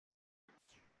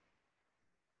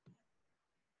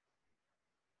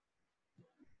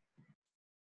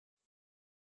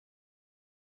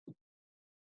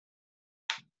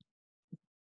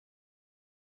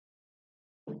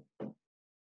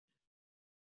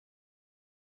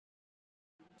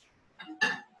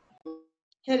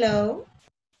Hello.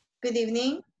 Good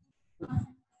evening.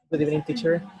 Good evening,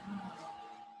 teacher.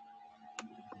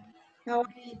 How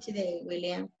are you today,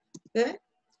 William? Good?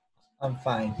 I'm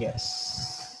fine,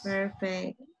 yes.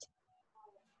 Perfect.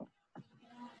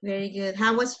 Very good.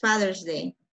 How was Father's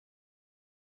Day?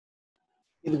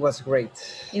 It was great.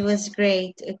 It was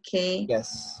great. Okay.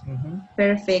 Yes.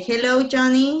 Perfect. Hello,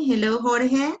 Johnny. Hello,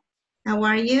 Jorge. How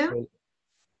are you?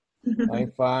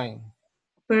 I'm fine.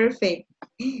 Perfect.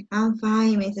 I'm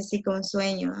fine. Me dice así con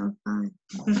sueño. I'm fine.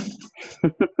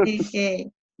 Okay.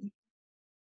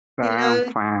 I'm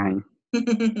Hello. fine.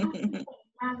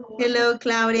 Hello,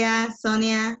 Claudia,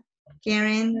 Sonia,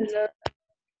 Karen.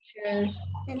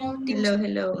 Hello. Hello,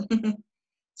 hello.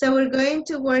 So we're going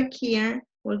to work here.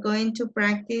 We're going to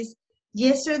practice.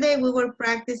 Yesterday we were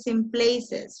practicing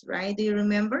places, right? Do you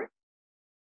remember?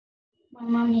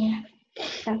 Mamá, mira,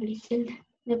 establecer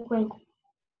de juego.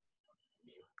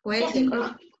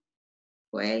 Cuélguele.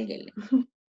 Cuélguele.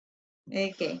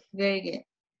 Okay, very good.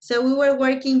 So we were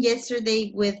working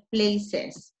yesterday with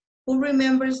places. Who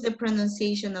remembers the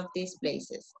pronunciation of these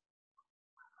places?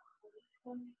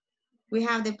 We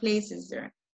have the places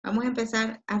there. Vamos a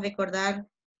empezar a recordar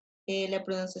la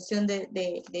pronunciación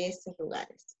de estos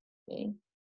lugares. Okay?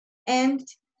 And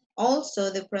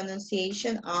also the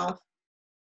pronunciation of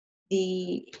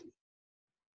the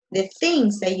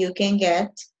things that you can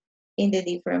get in the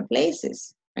different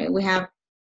places. Right? We have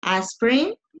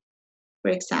aspirin,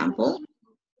 for example,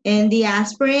 and the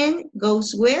aspirin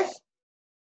goes with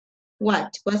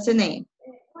what? What's the name?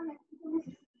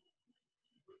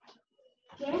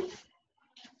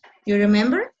 You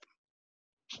remember?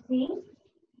 Sí.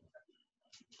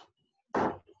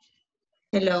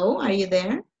 Hello, are you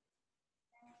there?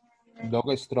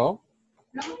 Dog straw.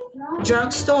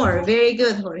 Drugstore, very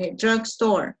good, Jorge.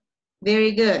 Drugstore,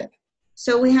 very good.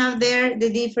 So we have there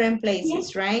the different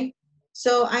places, right?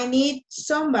 So I need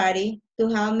somebody to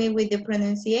help me with the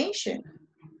pronunciation,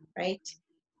 right?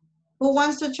 Who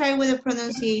wants to try with the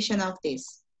pronunciation of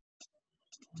this?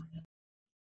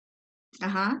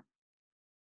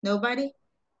 Nobody?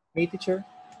 Me, teacher.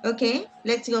 Okay,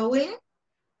 let's go, William.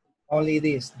 Only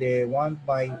this, the 1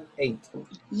 by 8.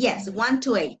 Yes, 1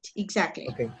 to 8, exactly.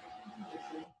 Okay.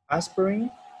 Aspirin,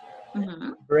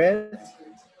 bread,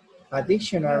 a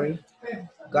dictionary,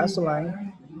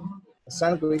 gasoline, a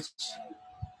sandwich,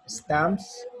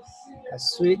 stamps, a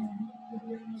suit,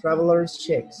 traveler's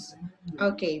checks.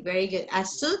 Okay, very good. A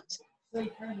suit,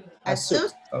 Okay.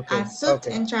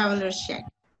 and traveler's check.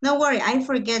 No worry, I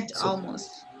forget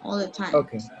almost all the time.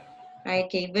 Okay.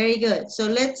 Okay, very good. So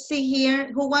let's see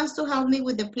here. Who wants to help me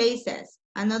with the places?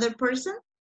 Another person?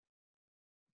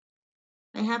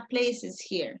 I have places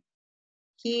here,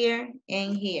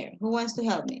 and here. Who wants to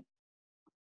help me?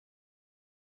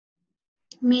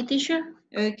 Me, teacher.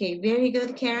 Okay, very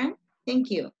good, Karen. Thank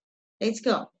you. Let's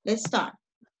go. Let's start.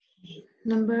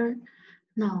 Letter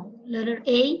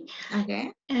A.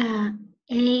 Okay.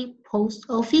 A post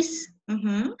office.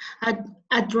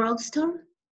 A drugstore.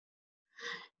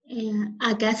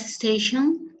 A gas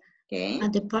station. Okay. A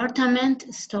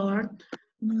department store.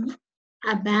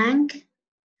 A bank.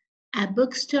 A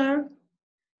bookstore.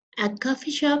 A coffee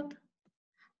shop.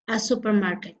 A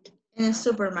supermarket. In a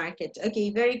supermarket.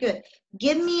 Okay, very good.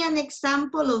 Give me an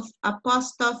example of a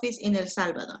post office in El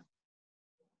Salvador.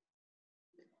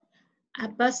 A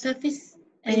post office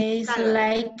is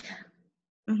like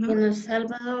in El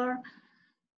Salvador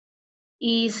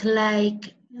is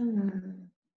like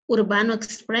Urbano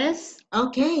Express.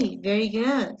 Okay, very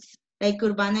good. Like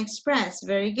Urbano Express,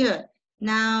 very good.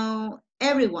 Now,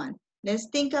 everyone, let's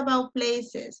think about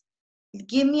places.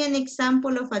 Give me an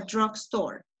example of a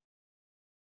drugstore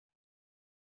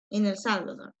in El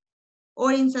Salvador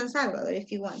or in San Salvador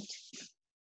if you want.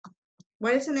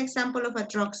 What is an example of a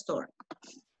drugstore?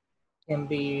 Can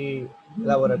be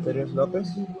Laboratorios Lopez.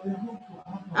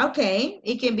 Okay,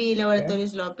 it can be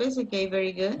Laboratorios Lopez. Okay,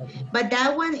 very good. But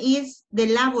that one is the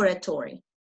laboratory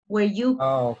where you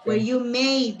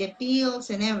made the pills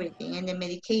and everything and the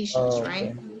medications,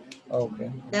 right?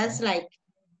 Okay. That's like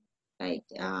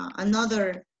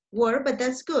another word, but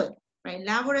that's good, right?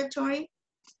 Laboratory,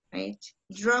 right?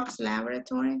 Drugs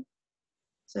laboratory.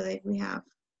 So that we have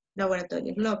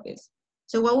Laboratorios Lopez.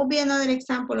 So what would be another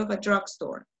example of a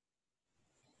drugstore?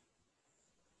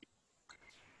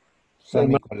 San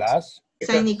Nicolás.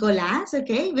 San Nicolás,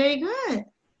 okay, very good.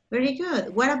 Very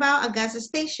good. What about a gas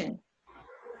station?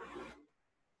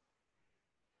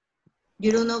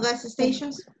 You don't know gas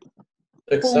stations?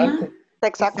 Exacto.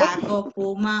 Exacto,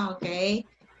 Puma, okay.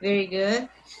 Very good.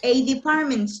 A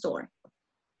department store.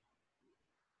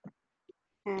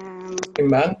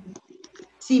 Imán.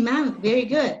 Simán, very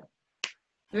good.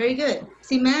 Very good.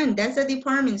 Cement, that's a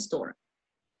department store.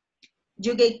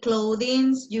 You get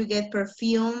clothing, you get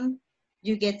perfume,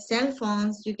 you get cell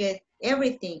phones, you get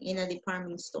everything in a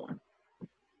department store.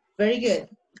 Very good.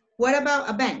 What about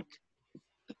a bank?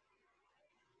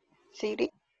 City.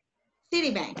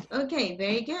 Citibank. Okay,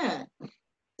 very good.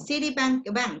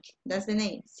 Citibank Bank, that's the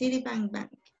name. Citibank Bank.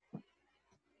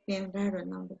 Bien raro el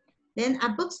nombre. Then a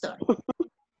bookstore.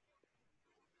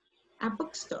 A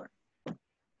bookstore.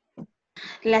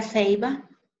 La Ceiba.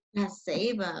 La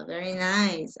Ceiba, very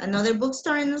nice. Another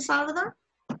bookstore in El Salvador?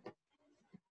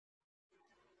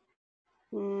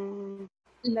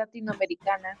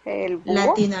 Latinoamericana. El búho.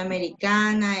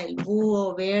 Latinoamericana, El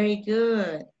Búho, very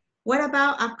good. What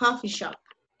about a coffee shop?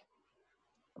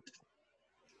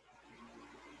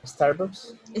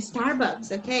 Starbucks.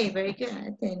 Starbucks, okay, very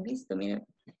good. Listo, mira.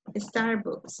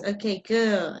 Starbucks, okay,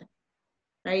 good.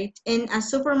 Right, and a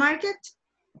supermarket?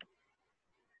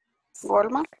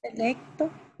 Walmart.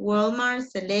 Selecto. Walmart,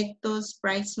 Selectos,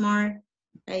 PriceSmart,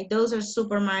 right? Those are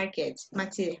supermarkets.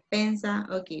 Maxi Despensa,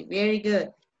 okay, very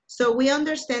good. So we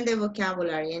understand the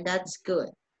vocabulary and that's good,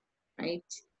 right?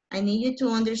 I need you to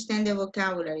understand the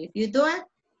vocabulary. If you do it,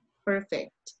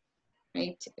 perfect,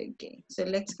 right? Okay, so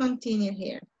let's continue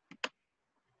here.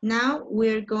 Now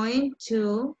we're going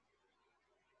to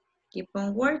keep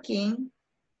on working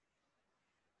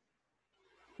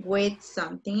with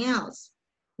something else.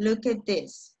 Look at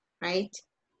this, right?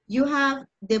 You have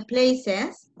the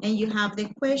places and you have the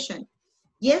question.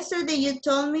 Yesterday you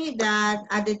told me that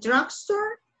at the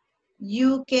drugstore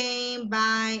you can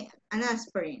buy an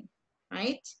aspirin,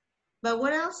 right? But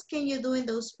what else can you do in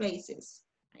those places,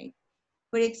 right?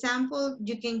 For example,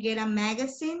 you can get a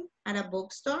magazine at a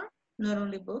bookstore, not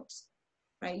only books,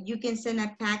 right? You can send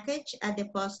a package at the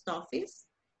post office,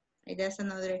 right? That's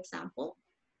another example,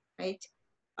 right?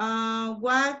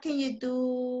 What can you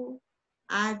do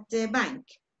at the bank?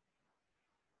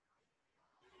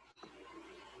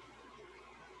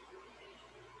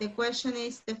 The question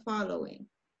is the following.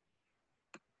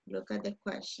 Look at the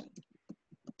question.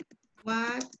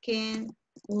 What can,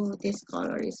 oh, this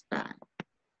color is bad.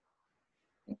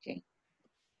 Okay.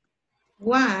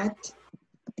 What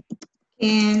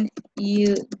can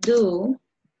you do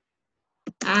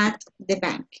at the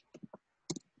bank?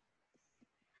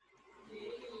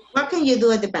 What can you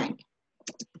do at the bank?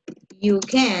 You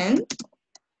can,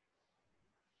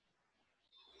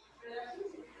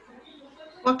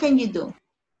 what can you do?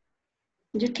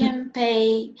 You can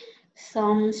pay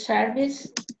some service.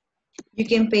 You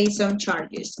can pay some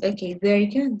charges. Okay, very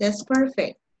good. That's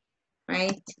perfect,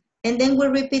 right? And then we'll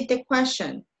repeat the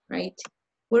question, right?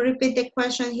 We'll repeat the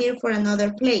question here for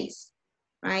another place,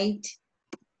 right?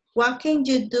 What can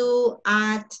you do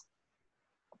at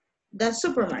the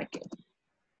supermarket?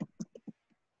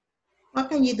 What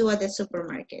can you do at the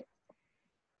supermarket?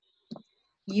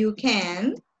 You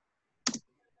can,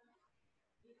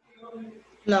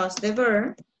 plus the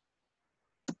verb,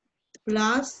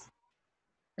 plus,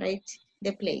 right,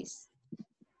 the place.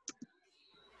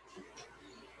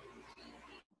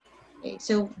 Okay,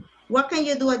 so what can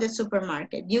you do at the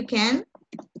supermarket? You can?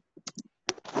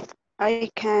 I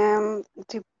can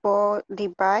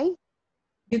buy.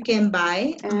 You can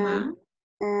buy,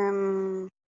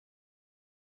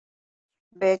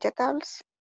 Vegetables.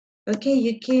 Okay,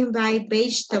 you can buy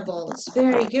vegetables.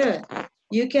 Very good.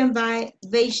 You can buy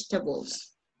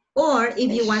vegetables. Or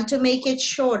if you want to make it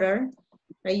shorter,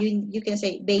 right, you can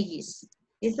say veggies.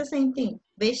 It's the same thing.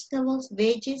 Vegetables,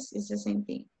 veggies, is the same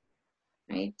thing.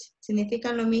 Right?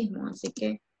 Significan lo mismo, así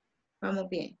que vamos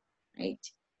bien. Right?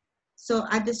 So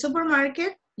at the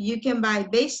supermarket, you can buy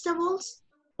vegetables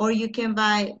or you can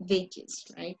buy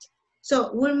veggies, right?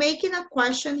 So we're making a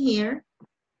question here,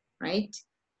 right?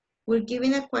 We're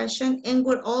giving a question and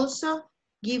we're also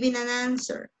giving an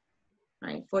answer,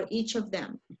 right, for each of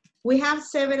them. We have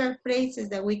several places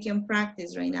that we can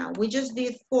practice right now. We just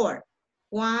did 4.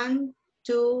 1,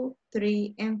 2,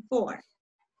 3, and 4,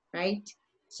 right?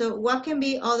 So what can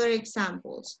be other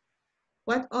examples?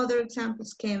 What other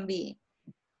examples can be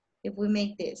if we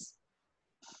make this?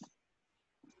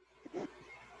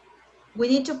 We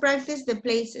need to practice the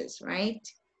places, right?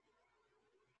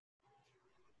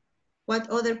 What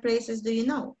other places do you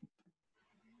know?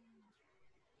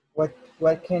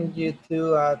 What can you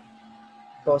do at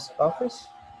post office?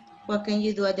 What can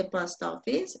you do at the post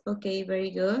office? Okay,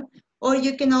 very good. Or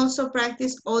you can also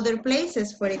practice other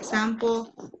places. For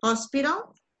example,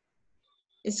 hospital,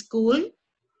 school,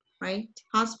 right?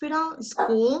 Hospital,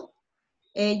 school,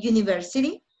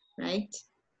 university, right?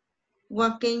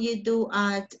 What can you do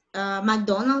at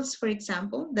McDonald's, for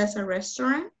example? That's a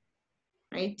restaurant,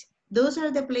 right? Those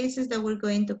are the places that we're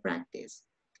going to practice.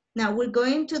 Now we're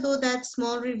going to do that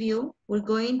small review. We're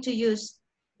going to use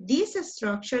this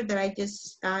structure that I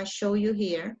just show you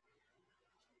here,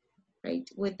 right?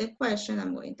 With the question,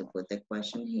 I'm going to put the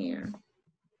question here.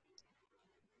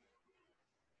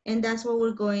 And that's what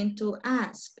we're going to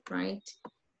ask, right?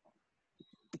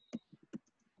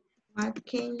 What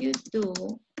can you do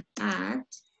at,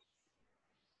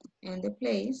 and the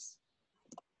place,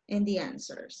 and the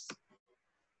answers.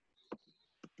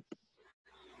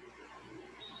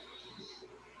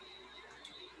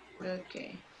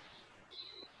 Okay.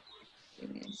 Give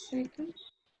me a second.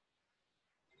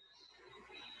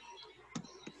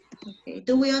 Okay.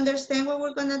 Do we understand what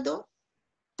we're gonna do?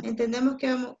 ¿Entendemos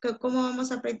cómo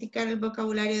vamos a practicar el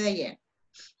vocabulario de ayer?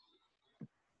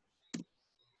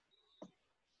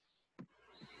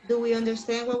 Do we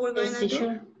understand what we're Yes, gonna do?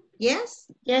 teacher. Yes?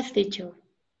 Yes, teacher.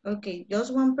 Okay,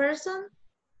 just one person?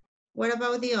 What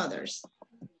about the others?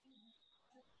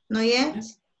 Not yet?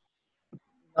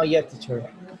 Not yet,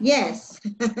 teacher. Yes.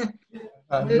 No,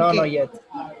 Okay. not yet.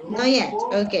 Not yet,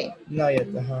 okay. Not yet.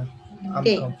 I'm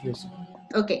Okay. confused.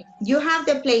 Okay, you have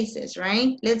the places,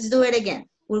 right? Let's do it again.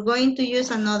 We're going to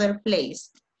use another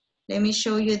place. Let me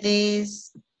show you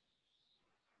this,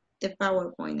 the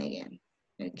PowerPoint again,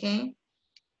 okay?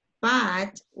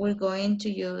 But we're going to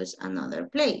use another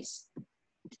place,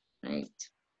 right?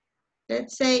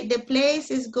 Let's say the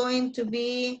place is going to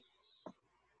be,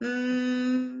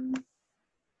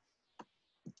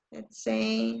 let's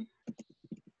say,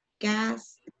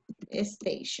 gas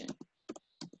station.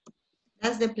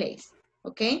 That's the place,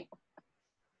 okay?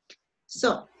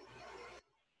 So,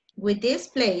 with this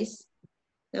place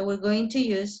that we're going to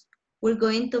use, we're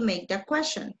going to make the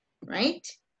question, right?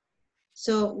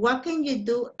 So, what can you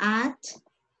do at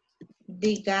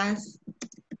the gas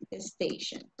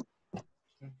station?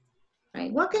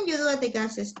 Right? What can you do at the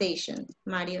gas station,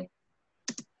 Mario?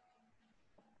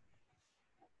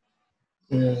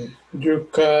 You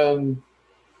can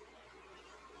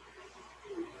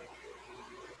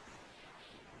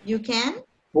You can?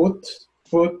 put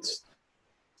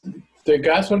the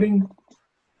gasoline.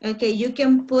 Okay, you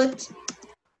can put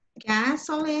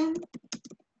gasoline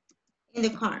in the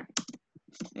car.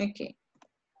 Okay.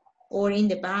 Or in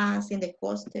the bus, in the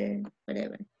coaster,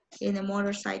 whatever. In the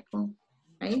motorcycle,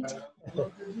 right?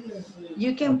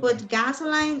 You can put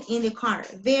gasoline in the car.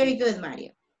 Very good,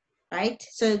 Mario. Right?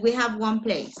 So we have one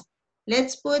place.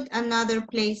 Let's put another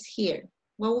place here.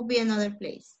 What would be another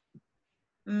place?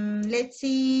 Let's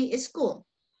see, school.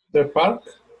 The park.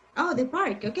 Oh, the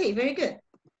park. Okay, very good.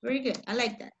 Very good. I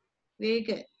like that. Very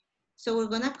good. So we're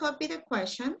gonna copy the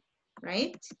question,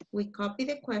 right? We copy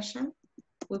the question,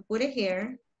 we put it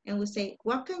here, and we say,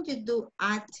 what can you do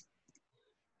at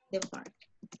the park?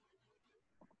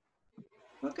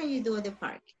 What can you do at the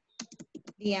park?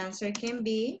 The answer can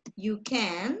be, you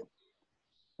can.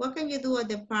 What can you do at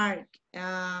the park,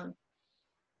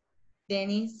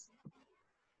 Dennis?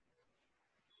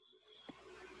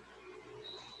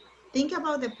 Think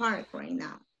about the park right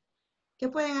now.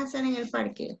 ¿Qué pueden hacer en el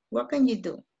parque? What can you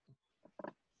do?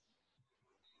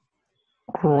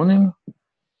 Running.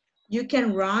 You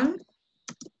can run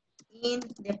in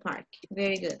the park.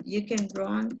 Very good. You can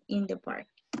run in the park.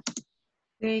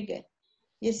 Very good.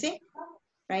 You see?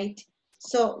 Right?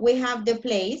 So we have the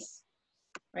place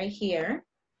right here.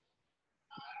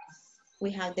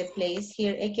 We have the place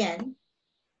here again,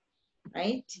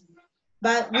 right?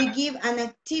 But we give an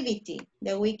activity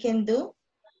that we can do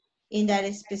in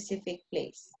that specific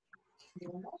place,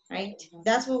 right?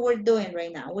 That's what we're doing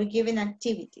right now. We're giving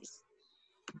activities.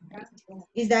 Right?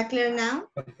 Is that clear now?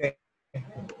 Okay.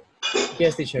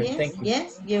 Yes, teacher. Yes, Thank you.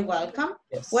 yes, you're welcome.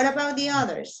 Yes. What about the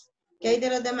others? ¿Qué hay de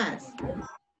los demás?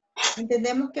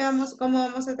 ¿Entendemos cómo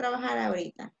vamos a trabajar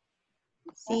ahorita?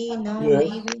 Sí, no, Yes.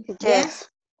 maybe. Yes? Yes.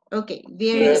 Okay,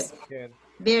 very Yes. good. Good.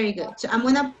 Very good. So I'm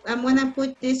gonna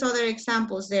put these other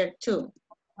examples there too,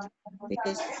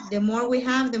 because the more we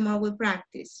have, the more we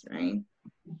practice, right?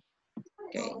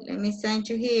 Okay, let me send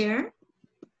you here.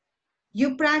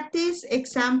 You practice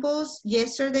examples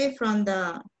yesterday from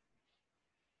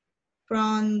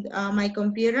my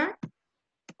computer,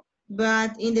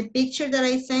 but in the picture that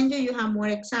I sent you, you have more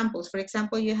examples. For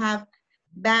example, you have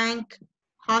bank,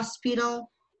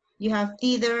 hospital, you have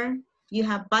theater, you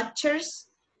have butchers,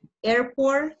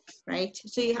 airport, right?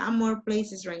 So you have more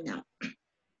places right now.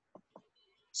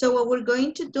 So what we're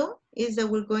going to do is that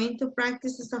we're going to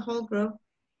practice as a whole group.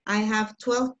 I have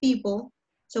 12 people,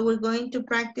 so we're going to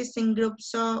practice in groups.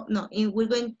 So no, we're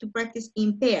going to practice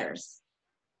in pairs,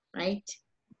 right?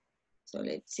 So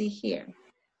let's see here.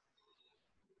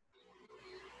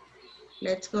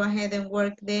 Let's go ahead and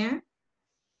work there.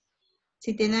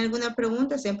 Si tienen alguna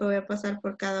pregunta, siempre voy a pasar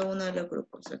por cada uno de los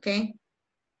grupos, ¿ok?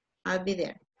 I'll be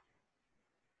there.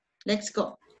 Let's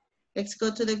go. Let's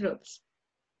go to the groups.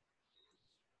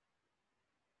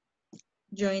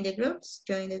 Join the groups,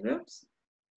 join the groups.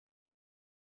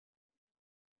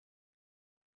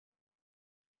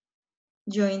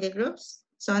 Join the groups.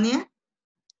 Sonia?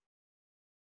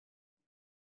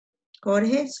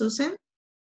 Jorge, Susan?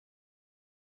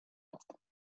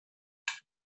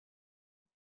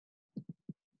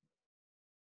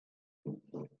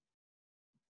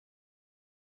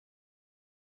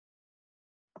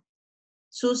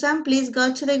 Susan, please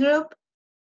go to the group.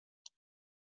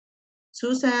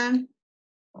 Susan.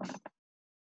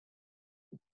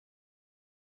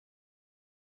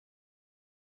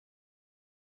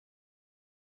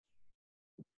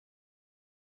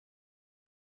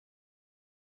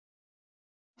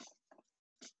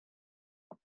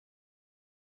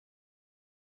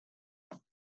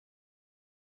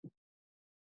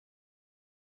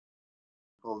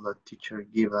 All the teacher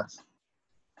give us.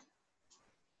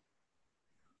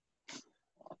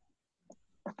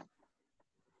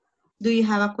 Do you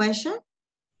have a question?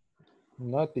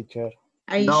 No, teacher.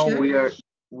 Are you No, sure?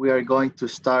 we are going to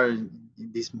start in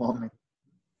this moment.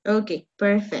 Okay,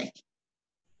 perfect.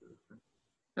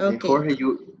 Okay. Jorge,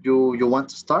 you want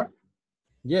to start?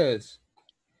 Yes.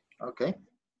 Okay.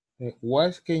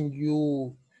 What can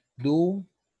you do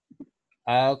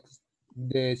at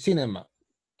the cinema?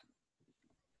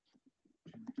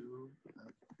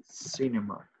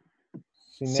 Cinema.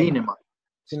 Cinema. Cinema.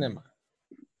 Cinema.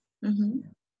 Mhm.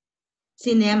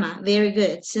 Cinema, very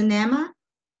good. Cinema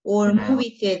or Cinema.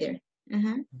 movie theater.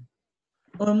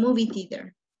 Or movie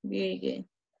theater, very good.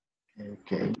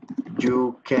 Okay.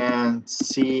 You can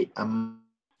see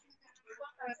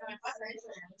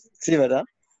Sí, ¿verdad?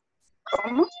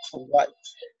 ¿Cómo? White.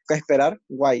 ¿Qué esperar?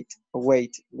 Wait.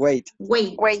 Wait. Wait.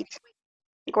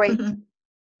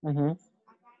 Ujú.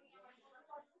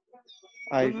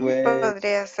 I Ujú. wait.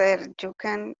 Podría ser you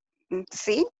can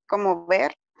see, como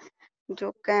ver.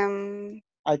 You can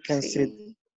I can see.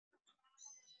 see.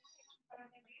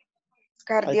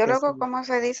 Cardiólogo, ¿cómo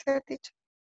se dice, teacher?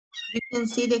 You can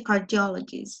see the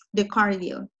cardiologist, the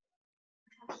cardio.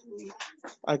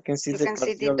 I can see You the can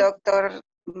see the cardiologist. doctor,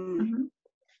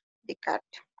 the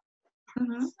cardio.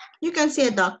 You can see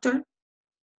a doctor,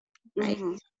 right?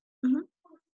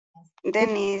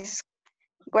 Then is,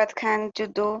 what can you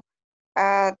do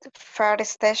at fire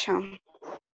station?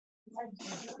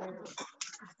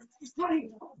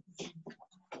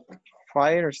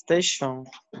 Fire station.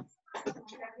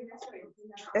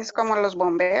 Es como los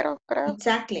bomberos, creo.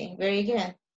 Exactly, very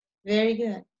good, very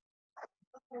good.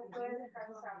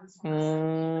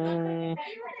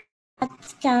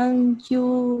 What can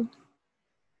you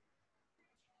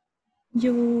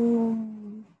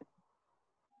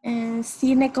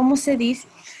cine, ¿cómo se dice?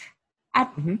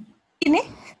 At cine?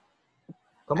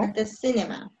 ¿Cómo? At the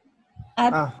cinema.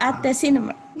 At the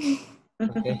cinema.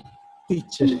 Okay.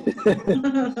 Teacher.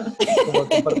 Como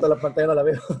comparto la pantalla no la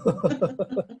veo.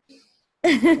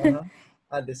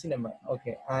 At the cinema.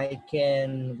 Okay. I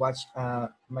can watch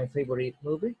my favorite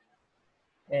movie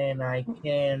and I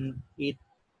can eat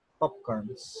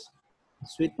popcorns.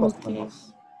 Sweet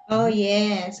popcorns. Oh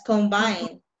yes,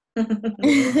 combined.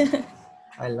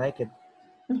 I like it.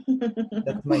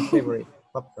 That's my favorite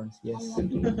popcorns, yes.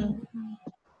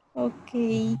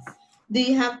 Okay. Do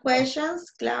you have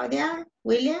questions, Claudia,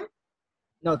 William?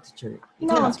 No, teacher.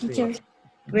 No, teacher.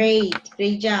 Great,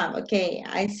 great job. Okay,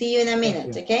 I see you in a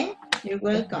minute, okay? You're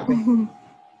welcome.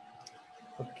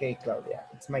 Okay, Claudia,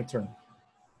 it's my turn.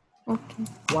 Okay.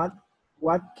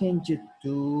 What can you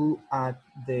do at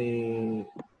the...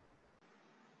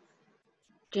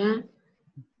 Yeah.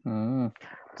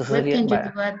 Entonces What sería, can you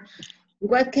vaya, do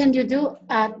what can you do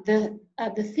at the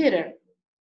theater?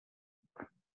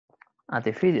 at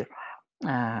the video.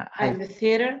 At the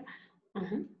theater.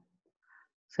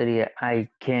 Sería I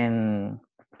can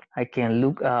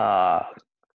look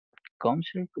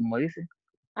concert, como dice.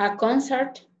 A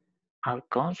concert. A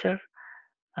concert.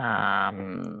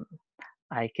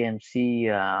 I can see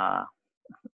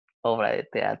obra de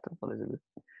teatro, por decirlo.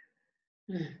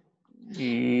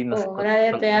 Y no sé Obra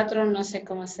de teatro, no sé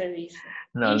cómo se dice.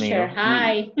 No, Teacher,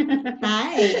 hi.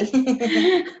 Hi.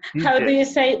 How do you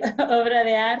say obra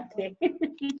de arte?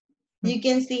 You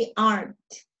can see art.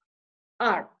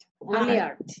 Art. Only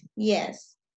art.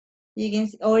 Yes. You can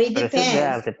see, or it Pero eso es de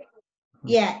depends. arte.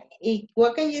 Yeah.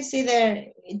 What can you see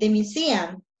there? The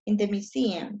museum. In the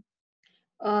museum.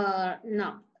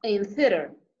 No, in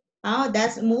theater. Oh,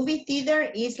 that's movie theater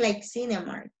is like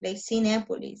cinema, like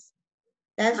Cinepolis.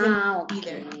 That's the movie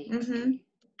theater.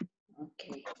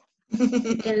 Okay.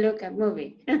 You can look at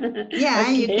movie.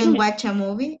 Yeah, you Okay. can watch a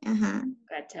movie. Uh-huh.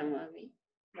 Watch a movie.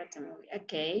 Watch a movie.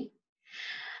 Ok.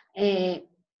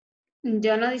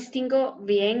 Yo no distingo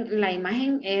bien la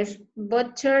imagen. Es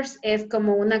butchers, es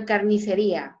como una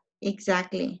carnicería.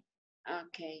 Exactly.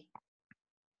 Ok.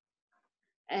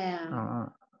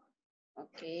 Ah,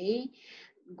 Ok.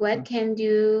 What can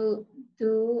you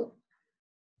do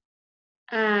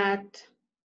at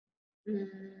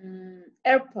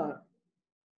airport?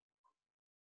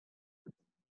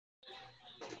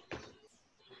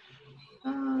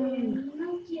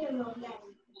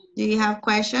 Do you have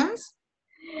questions?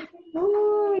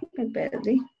 Uy, me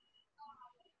perdí.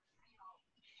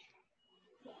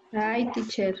 Hi,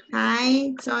 teacher.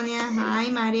 Hi, Sonia. Hi,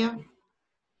 Mario.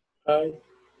 Hi.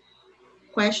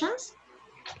 Questions?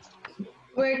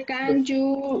 Where can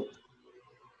you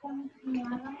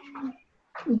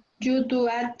do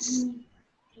ads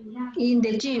in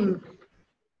the gym?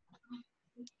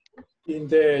 In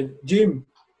the gym,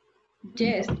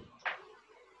 Yes.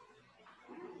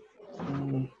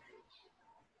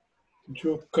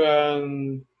 you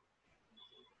can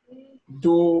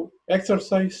do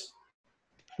exercise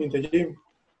in the gym.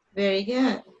 Very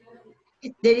good.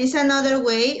 There is another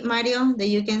way, Mario, that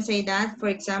you can say that. For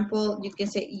example, you can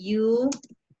say you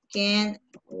can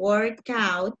work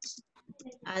out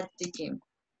at the gym.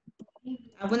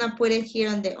 I'm gonna put it here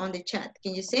on the chat.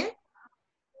 Can you see it?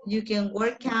 You can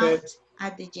work out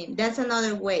at the gym. That's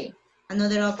another way,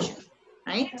 another option,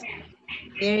 right?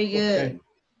 Very good. Okay.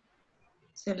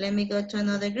 So let me go to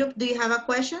another group. Do you have a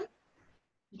question?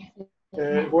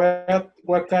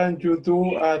 What can you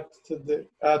do at the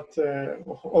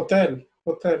hotel?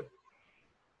 You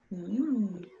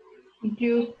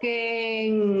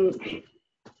can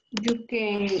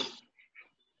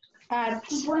add,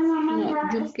 no,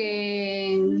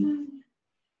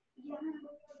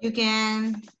 You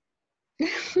can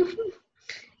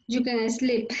you can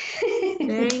sleep.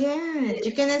 Very good.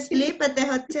 You can sleep at the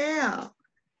hotel,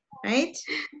 right?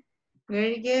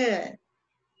 Very good.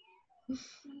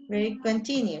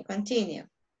 Continue.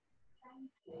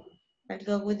 I'll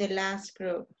go with the last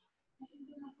group.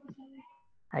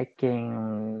 I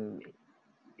can,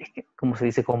 ¿cómo se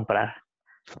dice comprar?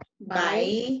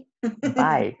 Buy.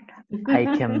 Buy. I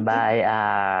can buy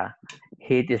a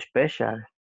heat special.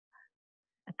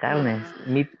 Carnes,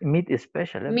 meat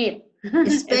special. Meat.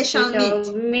 Special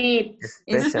meat. meat.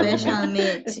 Special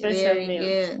meat. Special Very meal.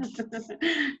 good.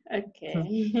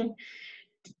 Okay.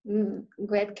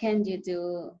 What can you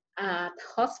do at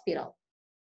hospital?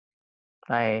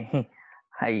 I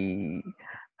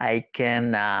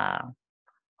can,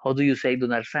 how do you say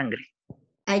donar sangre?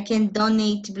 I can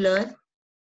donate blood.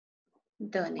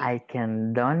 Donate. I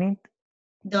can donate.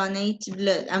 Donate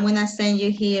blood. I'm gonna send you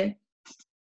here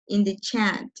in the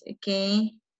chat,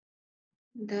 okay?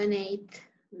 Donate.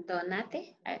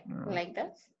 Donate? Like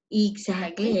that?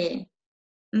 Exactly.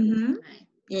 Like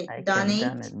Yeah, I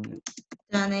donate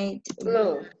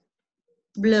blood.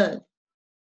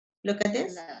 Look at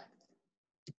this.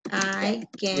 I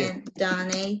can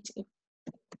donate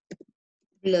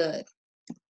blood.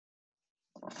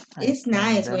 It's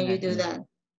nice when you do that.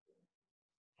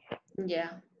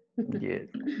 Yeah. Yes.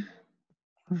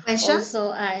 Questions?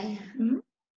 Also, I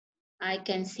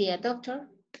can see a doctor.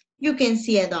 You can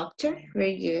see a doctor.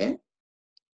 Very good.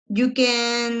 You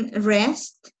can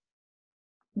rest,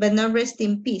 but not rest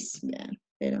in peace. Yeah,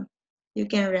 pero you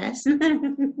can rest.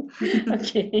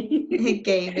 Okay.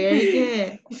 Okay, very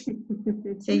good.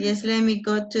 So just let me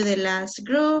go to the last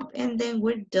group and then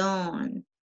we're done.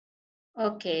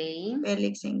 Okay.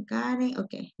 Felix and Karen.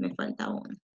 Okay, me falta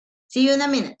uno. See you in a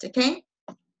minute, okay?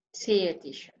 See you,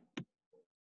 teacher.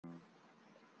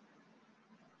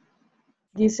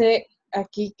 Dice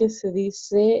aquí que se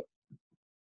dice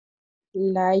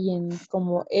lion,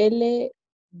 como L-Y-I-N-G,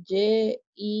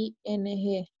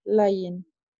 lion.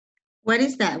 What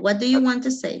is that? What do you want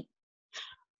to say?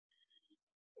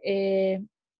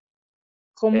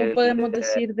 ¿Cómo podemos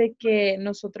decir de que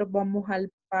nosotros vamos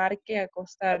al parque a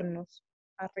acostarnos,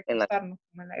 a recostarnos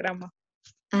como en la grama?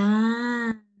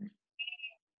 Ah,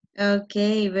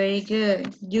 okay, very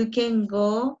good. You can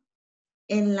go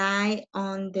and lie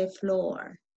on the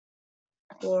floor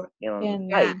or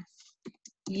grass.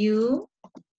 You,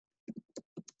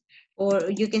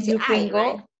 or you can say I,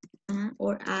 right?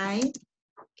 Or I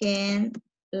can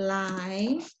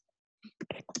lie.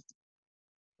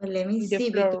 Well, let me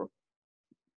see.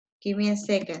 Give me a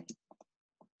second.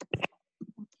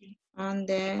 On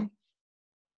the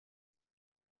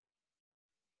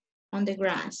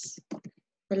grass.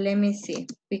 But let me see.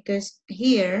 Because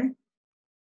here,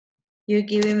 you're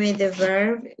giving me the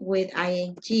verb with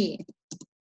ing.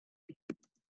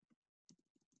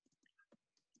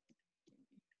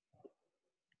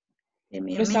 Give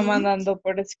me a Lo está minute. mandando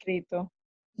por escrito.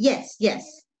 Yes,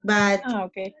 yes, but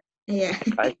Okay. yeah.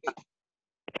 Ahí.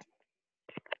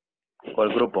 O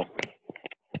el grupo.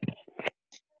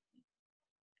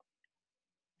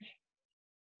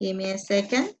 Give me a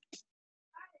second.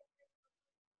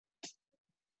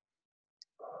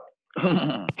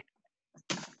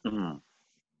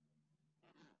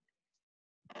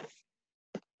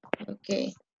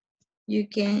 Okay. You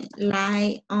can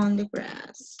lie on the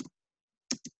grass.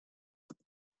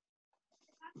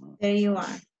 There you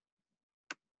are.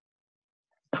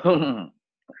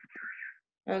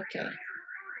 Okay.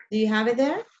 Do you have it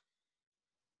there?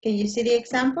 Can you see the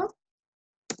example?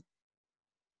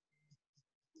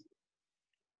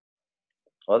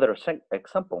 Other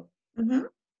example. Mm-hmm.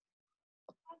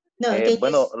 No,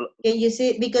 can you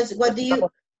see? Because what do you...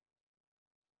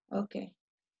 Okay.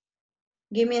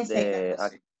 Give me a second.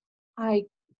 I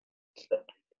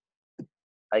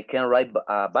can ride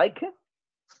a bike.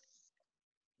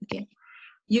 Okay.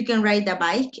 You can ride a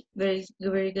bike. Very,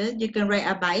 very good. You can ride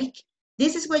a bike.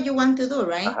 This is what you want to do,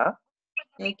 right? Uh-huh.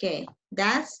 Okay.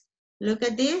 Look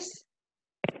at this.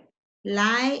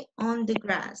 Lie on the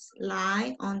grass.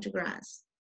 Lie on the grass.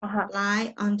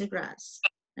 Lie on the grass.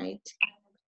 Right?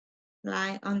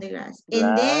 Lie on the grass.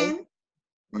 And then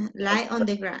lie on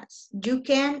the grass. You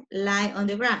can lie on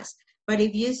the grass. But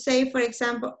if you say, for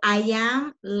example, I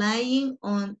am lying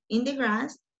in the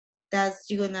grass, that's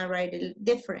you're gonna write it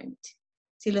different.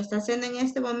 Si lo está haciendo en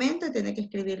este momento, tiene que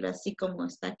escribirlo así como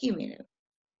está aquí, miren.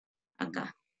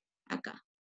 Acá, acá.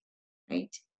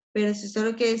 Right? Pero si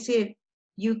solo quiere decir,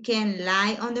 you can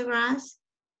lie on the grass,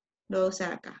 lo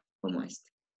usa acá, como este.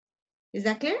 Is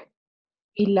that clear?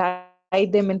 Y lie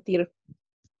de mentir.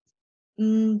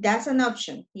 That's an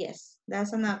option. Yes,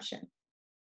 that's an option.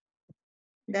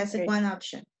 That's Okay. one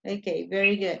option. Okay,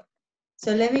 very good.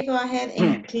 So let me go ahead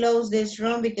and close this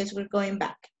room because we're going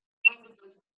back.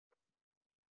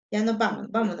 Ya nos vamos,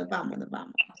 vámonos.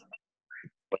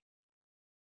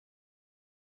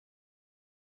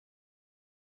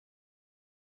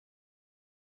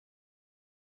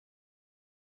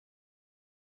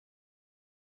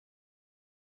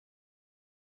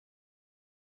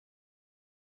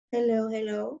 Hello,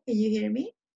 hello. Can you hear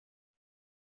me?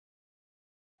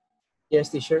 Yes,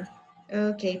 teacher.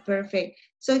 Okay, perfect.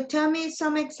 So tell me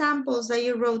some examples that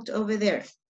you wrote over there,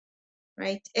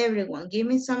 right? Everyone, give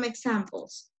me some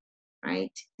examples,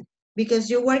 right? Because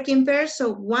you work in pairs,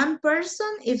 so one person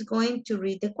is going to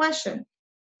read the question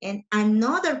and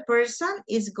another person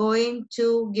is going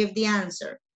to give the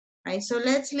answer, right? So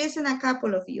let's listen a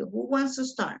couple of you. Who wants to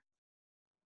start?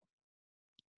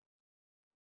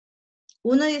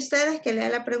 Uno de ustedes que lea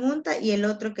la pregunta y el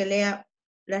otro que lea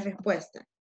la respuesta.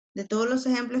 De todos los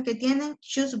ejemplos que tienen,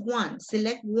 choose one,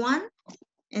 select one,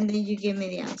 and then you give me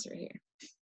the answer here.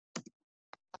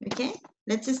 Okay,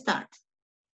 let's start.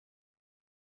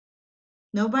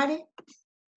 Nobody?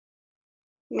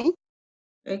 Me?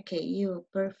 Okay, you,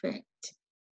 perfect.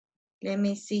 Let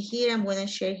me see here, I'm gonna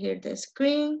share here the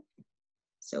screen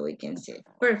so we can see it.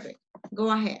 Perfect, go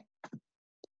ahead.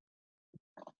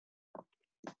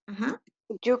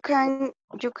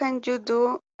 You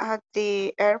do at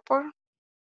the airport?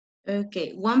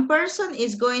 Okay, one person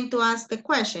is going to ask the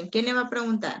question. ¿Quién le va a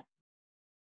preguntar?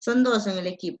 Son dos en el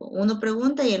equipo. Uno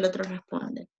pregunta y el otro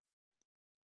responde.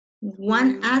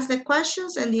 One asks the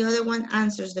questions and the other one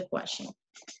answers the question.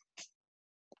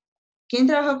 ¿Quién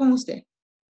trabaja con usted?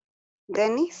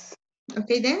 Dennis.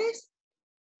 Okay, Dennis.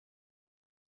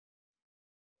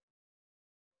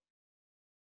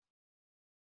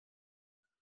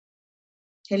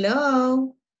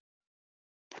 Hello.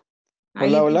 Are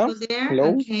Hola, you hola. people there?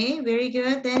 Hello. Okay, very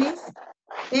good, Dennis.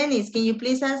 Dennis, can you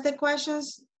please ask the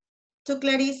questions to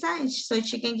Clarissa so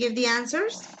she can give the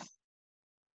answers?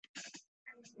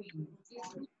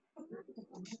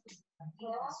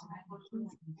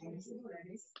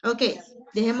 Ok,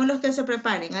 dejémoslos que se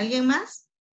preparen. ¿Alguien más?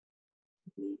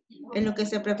 ¿En lo que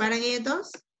se preparan ellos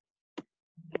dos?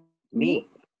 Me.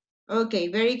 Ok,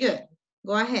 very good.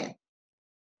 Go ahead.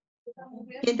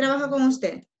 ¿Quién trabaja con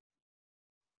usted?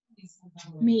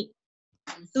 Me.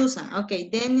 Susan. Ok,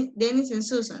 Dennis and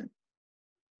Susan.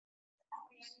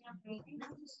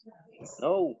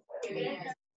 No.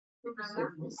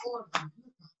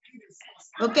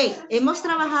 Ok, hemos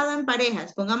trabajado en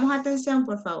parejas. Pongamos atención,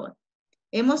 por favor.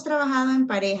 Hemos trabajado en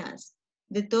parejas.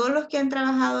 De todos los que han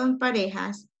trabajado en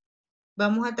parejas,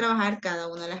 vamos a trabajar cada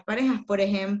una de las parejas. Por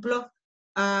ejemplo,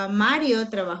 Mario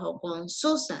trabajó con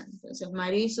Susan. Entonces,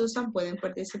 Mario y Susan pueden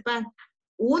participar.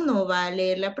 Uno va a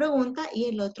leer la pregunta y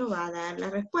el otro va a dar la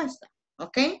respuesta.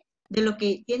 ¿Ok? De lo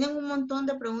que tienen un montón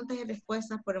de preguntas y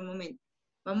respuestas por el momento.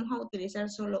 Vamos a utilizar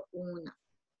solo una.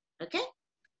 Okay?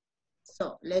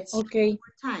 So, let's try Okay. one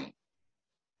more time.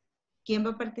 ¿Quién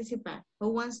va a participar? Who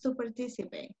wants to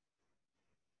participate?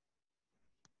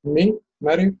 Me,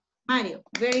 Mario. Mario.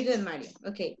 Very good, Mario.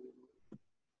 Okay.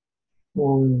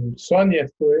 Sonia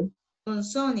estuve. Con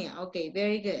Sonia. Okay,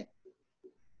 very good.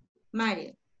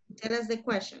 Mario, tell us the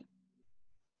question.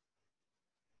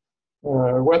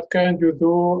 What can you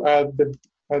do at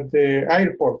the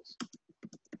airport?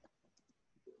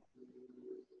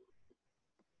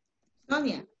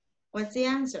 Sonia, what's the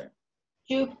answer?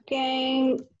 You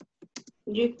can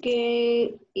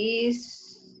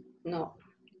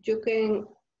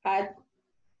add,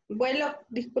 vuelo,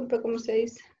 disculpe, ¿cómo se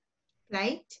dice?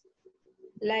 Flight?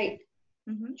 Light.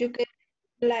 Mm-hmm. You can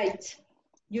flight.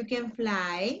 You can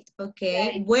fly,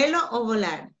 okay. Flight. ¿Vuelo o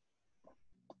volar?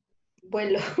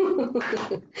 Vuelo.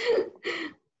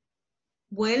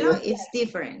 Vuelo is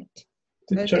different.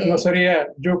 Teacher, Okay. no sería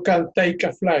you can take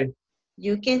a flight.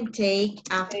 You can take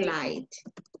a flight.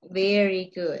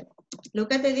 Very good.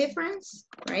 Look at the difference,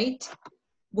 right?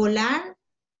 Volar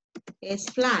is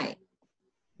fly.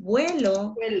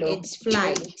 Vuelo, it's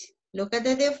flight. Vuelo. Look at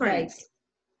the difference. Flight.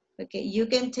 Okay, you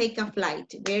can take a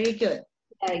flight. Very good.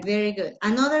 Flight. Very good.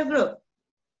 Another group.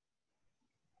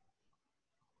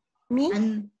 Me,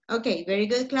 Okay, very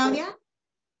good, Claudia.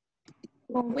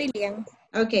 con William.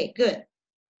 Okay, good.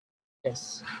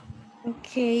 Yes.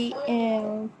 Okay.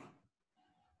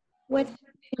 What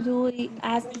do we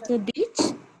at the beach?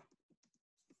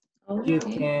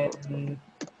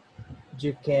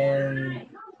 You can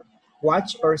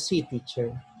watch or see,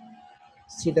 teacher.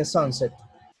 See the sunset.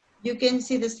 You can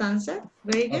see the sunset.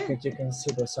 Very good. Okay, you can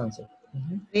see the sunset.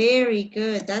 Mm-hmm. Very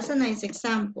good. That's a nice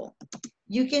example.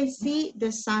 You can see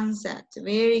the sunset.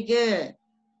 Very good.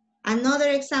 Another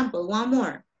example, one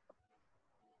more.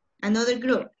 Another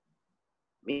group.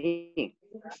 Me.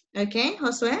 Okay,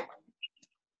 Josue?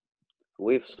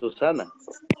 With Susana.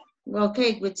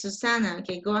 Okay, with Susana.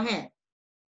 Okay, go ahead.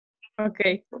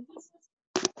 Okay.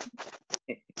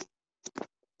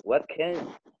 What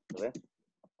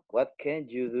can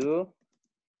you do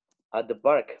at the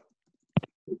park?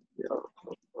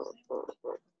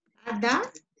 At the?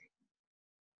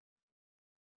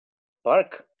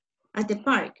 Park. At the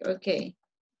park, okay.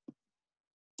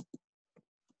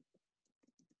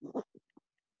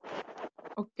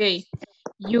 Okay.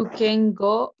 You can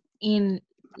go in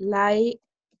lie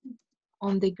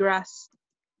on the grass.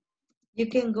 You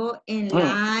can go and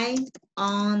lie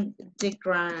on the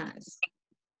grass.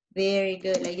 Very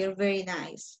good, like you're very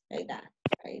nice, like that,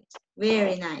 right?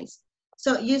 Very nice.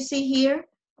 So you see here,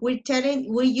 we're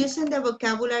using the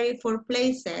vocabulary for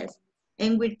places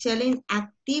and we're telling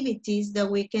activities that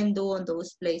we can do on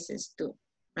those places too,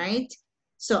 right?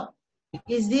 So,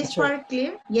 is this part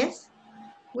clear? Yes,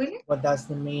 William? What does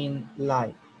it mean,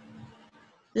 lie?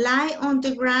 Lie on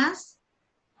the grass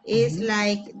is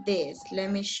like this.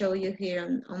 Let me show you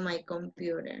here on my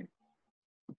computer.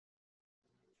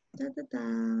 Da, da, da.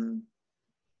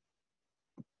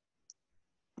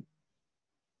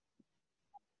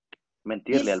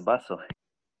 Mentirle al vaso.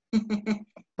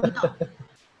 No.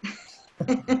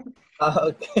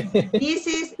 Okay. This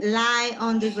is lie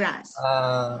on the grass.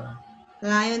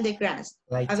 Lie on the grass.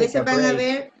 Like a take veces a van a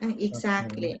break. ver,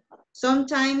 exactly. Okay.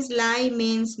 Sometimes lie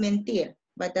means mentir,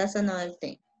 but that's another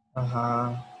thing.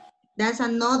 That's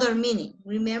another meaning.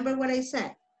 Remember what I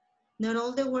said? Not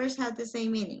all the words have the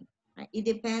same meaning. It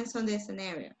depends on the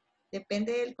scenario.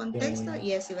 Depende del contexto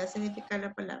y así va a significar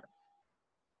la palabra.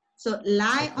 So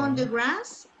lie on the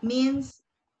grass means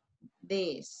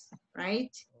this,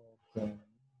 right? Okay.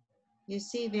 You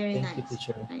see, very Thank nice. you,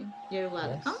 teacher. Right? You're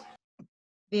welcome. Yes.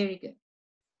 Very good.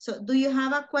 So do you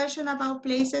have a question about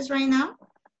places right now?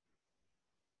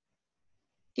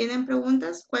 ¿Tienen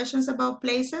preguntas? Questions about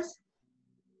places?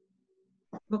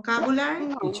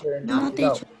 Vocabulary? Teacher, No? no,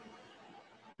 teacher.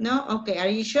 No? Okay, are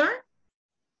you sure?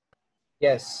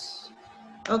 Yes.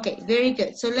 Okay, very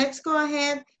good. So let's go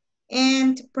ahead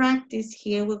and practice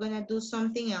here. We're going to do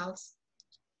something else.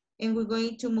 And we're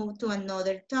going to move to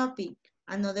another topic,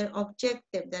 another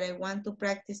objective that I want to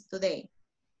practice today.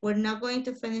 We're not going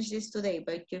to finish this today,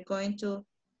 but you're going to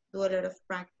do a lot of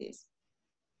practice.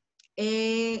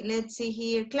 Let's see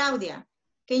here. Claudia,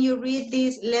 can you read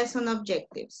these lesson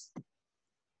objectives?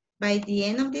 By the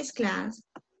end of this class,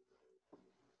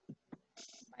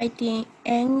 By the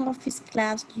end of this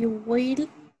class, you will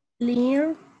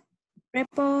learn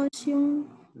preposition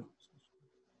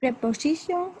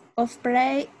of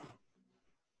play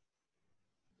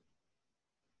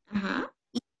in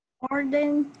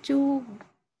order to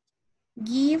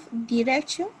give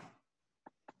direction,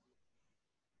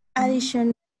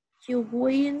 additional you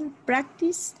will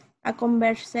practice a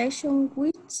conversation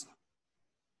which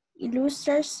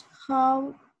illustrates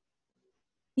how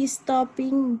this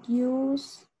topic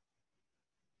used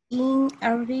in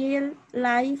a real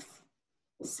life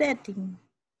setting.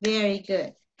 Very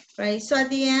good. Right. So at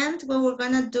the end, what we're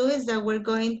going to do is that we're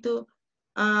going to,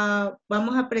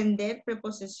 vamos a aprender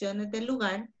preposiciones del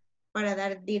lugar para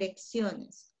dar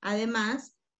direcciones.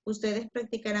 Además, ustedes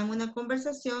practicarán una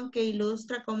conversación que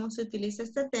ilustra cómo se utiliza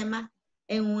este tema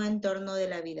en un entorno de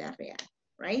la vida real.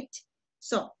 Right?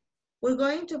 So, we're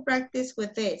going to practice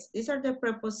with this. These are the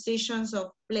prepositions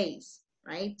of place.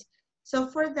 Right? So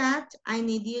for that, I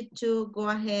need you to go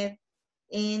ahead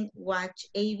and watch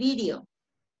a video.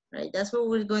 Right, that's what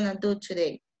we're gonna do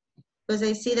today. Because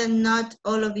I see that not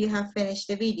all of you have finished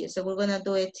the video, so we're gonna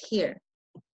do it here.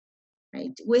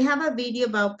 Right, we have a video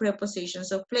about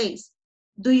prepositions of place.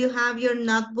 Do you have your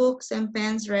notebooks and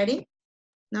pens ready?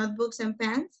 Notebooks and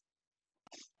pens?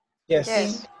 Yes.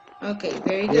 Yes. Okay,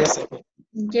 very good. Yes.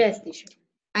 Yes, teacher.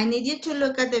 I need you to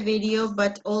look at the video,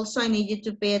 but also I need you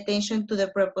to pay attention to the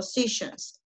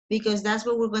prepositions, because that's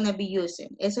what we're gonna be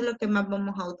using. Eso es lo que más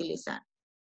vamos a utilizar.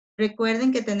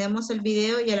 Recuerden que tenemos el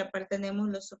video y a la par tenemos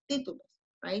los subtítulos,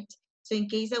 right? So in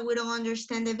case that we don't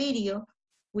understand the video,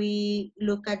 we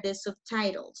look at the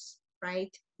subtitles,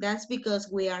 right? That's because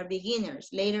we are beginners.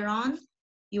 Later on,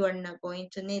 you are not going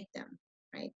to need them,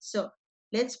 right? So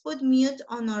let's put mute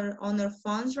on our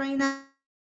phones right now.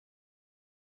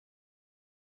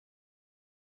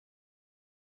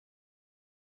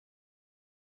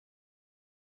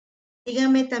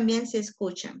 Díganme también si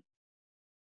escuchan.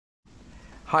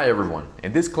 Hi everyone,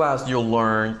 in this class you'll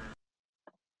learn.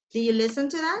 Do you listen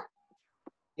to that?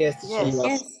 Yes.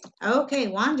 Yes. Okay,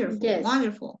 wonderful, Yes.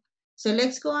 wonderful. So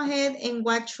let's go ahead and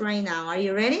watch right now. Are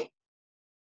you ready?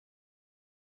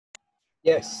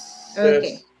 Yes.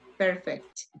 Okay,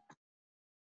 perfect.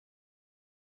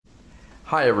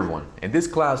 Hi everyone, in this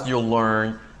class you'll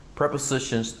learn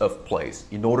prepositions of place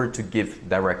in order to give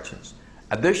directions.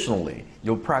 Additionally,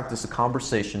 you'll practice a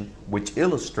conversation which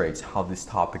illustrates how this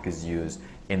topic is used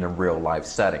in a real life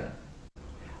setting.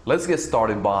 Let's get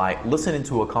started by listening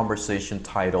to a conversation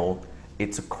titled,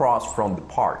 "It's Across from the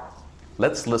Park."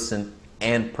 Let's listen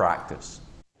and practice.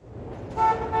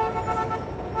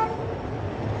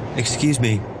 Excuse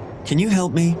me, can you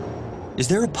help me? Is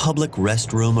there a public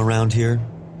restroom around here?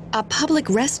 A public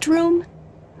restroom?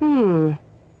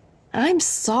 I'm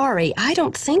sorry, I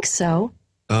don't think so.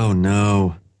 Oh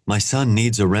no, my son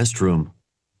needs a restroom.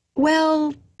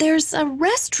 Well, there's a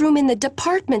restroom in the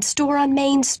department store on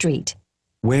Main Street.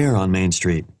 Where on Main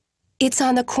Street? It's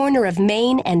on the corner of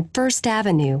Main and First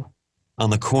Avenue. On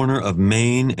the corner of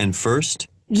Main and First?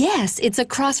 Yes, it's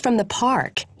across from the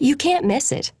park. You can't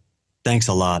miss it. Thanks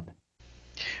a lot.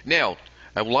 Now,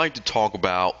 I would like to talk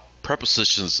about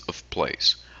prepositions of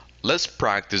place. Let's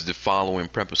practice the following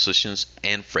prepositions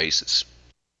and phrases.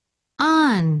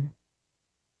 On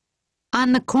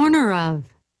the corner of,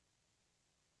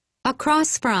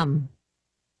 across from,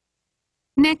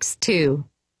 next to,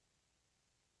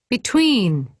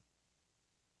 between.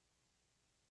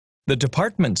 The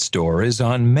department store is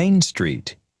on Main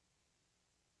Street.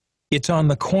 It's on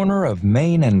the corner of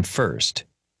Main and First.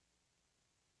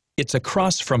 It's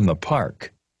across from the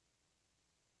park.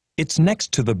 It's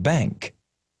next to the bank.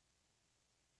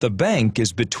 The bank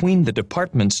is between the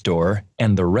department store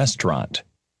and the restaurant.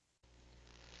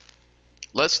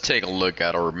 Let's take a look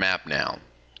at our map now,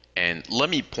 and let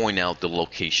me point out the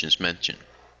locations mentioned.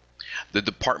 The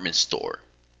department store.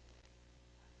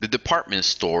 The department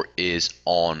store is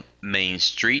on Main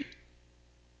Street.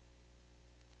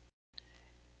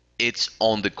 It's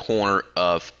on the corner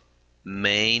of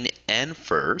Main and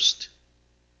First.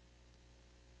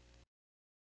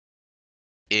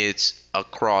 It's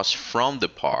across from the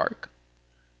park.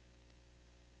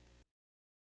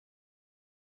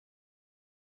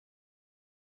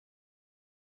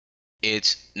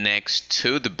 It's next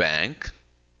to the bank.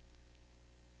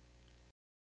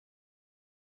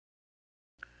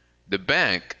 The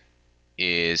bank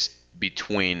is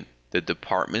between the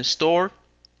department store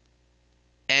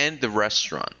and the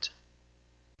restaurant.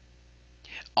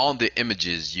 On the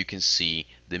images, you can see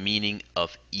the meaning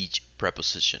of each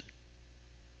preposition.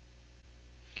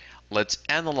 Let's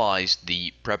analyze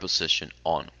the preposition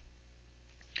on.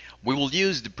 We will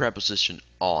use the preposition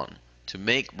on to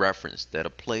make reference that a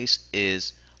place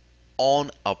is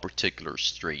on a particular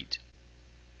street.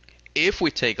 If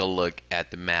we take a look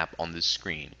at the map on the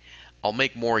screen, I'll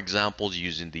make more examples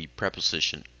using the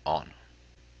preposition on.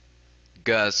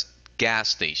 Gus gas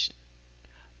station.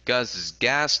 Gus's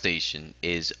gas station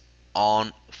is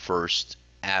on First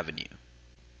Avenue.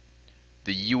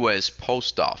 the U.S.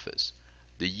 Post Office.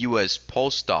 The U.S.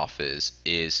 Post Office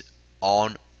is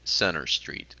on Center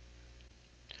Street.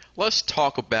 Let's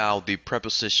talk about the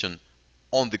preposition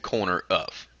on the corner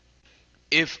of.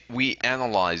 If we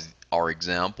analyze our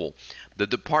example, the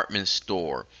department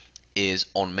store is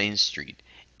on Main Street.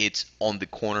 It's on the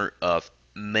corner of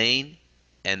Main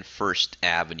and First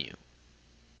Avenue.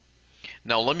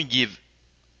 Now let me give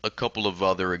a couple of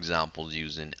other examples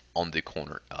using on the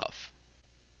corner of.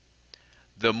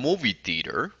 The movie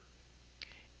theater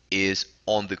is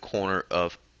on the corner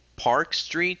of Park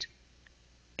Street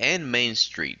and Main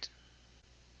Street.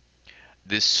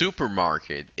 The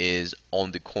supermarket is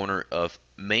on the corner of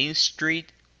Main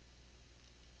Street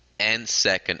and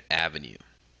 2nd Avenue.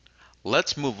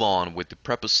 Let's move on with the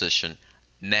preposition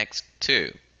next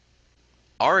to.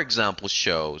 Our example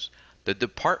shows the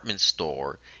department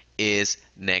store is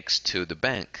next to the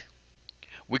bank.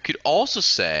 We could also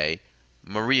say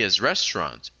Maria's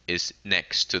restaurant is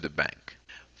next to the bank.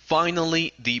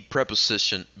 Finally, the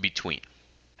preposition between.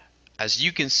 As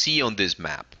you can see on this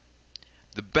map,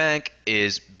 the bank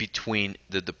is between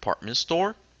the department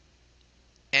store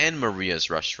and Maria's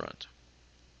restaurant.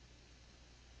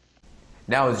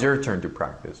 Now it's your turn to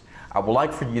practice. I would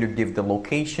like for you to give the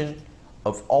location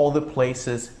of all the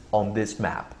places on this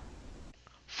map.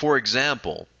 For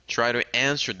example, try to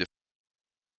answer the.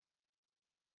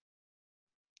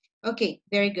 Okay,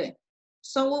 very good.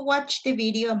 So we'll watch the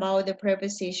video about the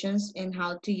prepositions and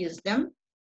how to use them,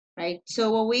 right?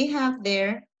 So what we have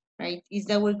there, right, is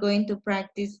that we're going to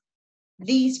practice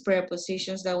these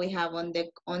prepositions that we have on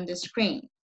the screen,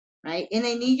 right? And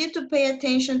I need you to pay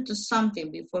attention to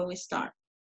something before we start,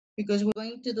 because we're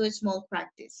going to do a small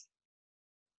practice,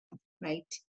 right?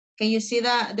 Can you see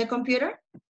the computer?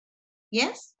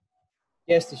 Yes?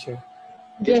 Yes, teacher.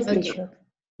 Yes, Okay. teacher.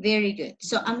 Very good.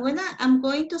 So I'm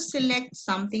going to select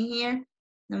something here.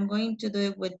 I'm going to do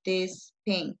it with this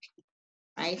pink,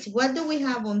 right? What do we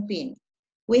have on pink?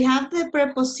 We have the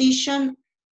preposition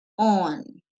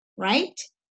on, right?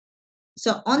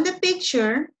 So on the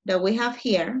picture that we have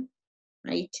here,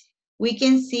 right? We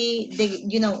can see the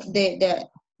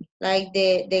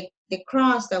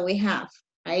cross that we have,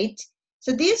 right?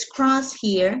 So this cross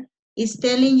here is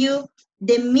telling you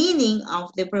the meaning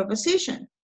of the preposition.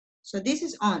 So this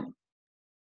is on,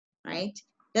 right?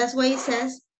 That's why it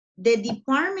says the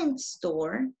department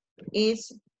store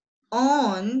is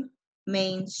on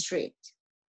Main Street,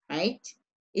 right?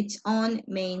 It's on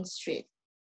Main Street.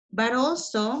 But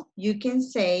also you can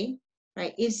say,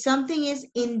 right, if something is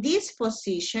in this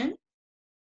position,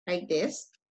 like this,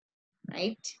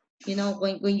 right? You know,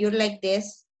 when you're like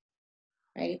this,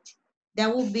 right?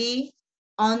 That will be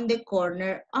on the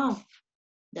corner of.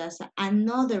 That's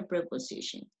another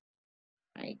preposition,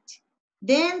 right?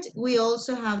 Then we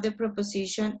also have the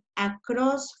preposition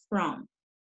across from.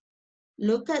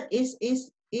 Look at is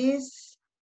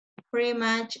pretty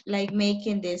much like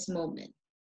making this movement,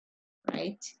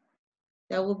 right?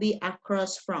 That will be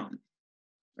across from,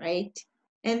 right?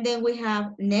 And then we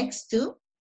have next to,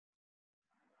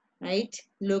 right?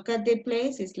 Look at the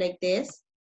place, it's like this.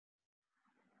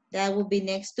 That will be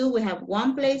next to. We have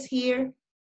one place here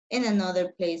and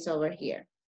another place over here,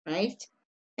 right?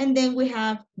 And then we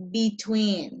have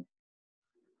between.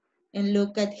 And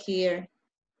look at here,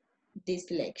 this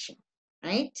lection,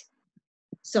 right?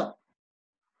 So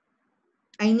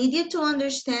I need you to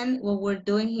understand what we're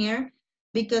doing here,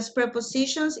 because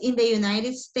prepositions in the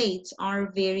United States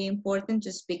are very important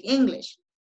to speak English,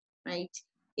 right?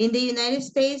 In the United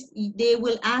States, they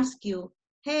will ask you,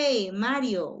 hey,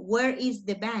 Mario, where is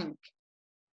the bank,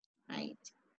 right?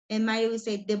 And Mario will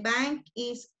say, the bank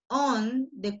is on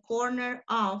the corner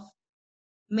of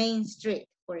Main Street,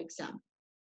 for example,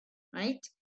 right?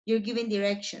 You're giving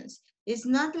directions. It's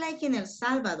not like in El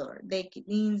Salvador. Like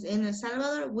in El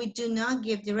Salvador, we do not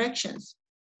give directions,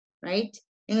 right?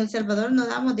 In El Salvador no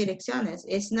damos direcciones.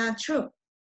 It's not true,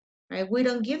 right? We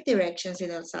don't give directions in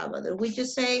El Salvador. We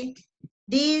just say,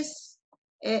 this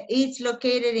it's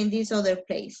located in this other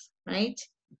place, right?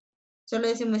 Solo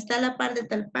decimos, está a la par de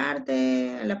tal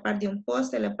parte, a la par de un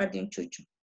poste, a la par de un chucho,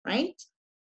 right?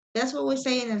 That's what we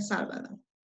say in El Salvador.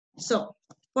 So,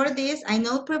 for this, I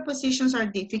know prepositions are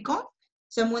difficult,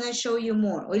 so I'm going to show you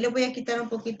more. Hoy le voy a quitar un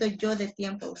poquito yo de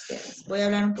tiempo a ustedes. Voy a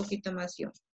hablar un poquito más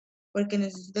yo, porque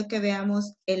necesito que veamos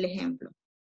el ejemplo.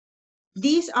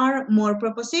 These are more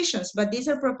prepositions, but these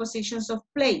are prepositions of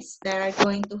place that are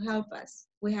going to help us.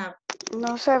 We have...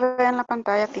 No se ve en la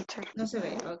pantalla, teacher. No se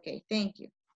ve, okay, thank you.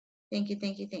 Thank you,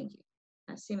 thank you, thank you.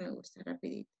 Así me gusta,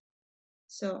 rapidito.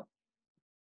 So,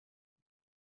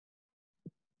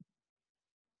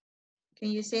 can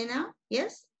you say now?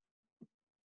 Yes?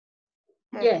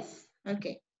 Yes.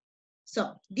 Okay.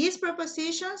 So these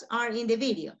prepositions are in the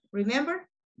video, remember?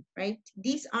 Right?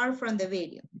 These are from the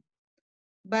video.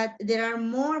 But there are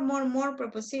more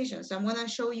prepositions. I'm gonna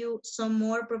show you some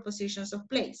more prepositions of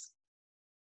place.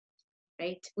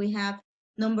 Right? We have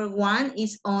number 1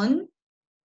 is on.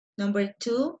 Number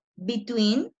 2,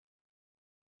 between.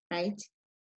 Right?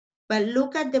 But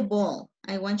look at the ball.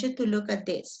 I want you to look at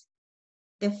this.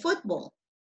 The football,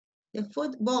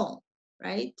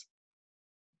 right?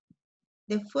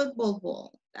 The football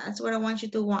ball. That's what I want you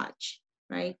to watch,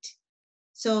 right?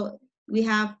 So we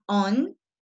have on,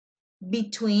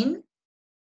 between,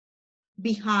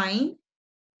 behind,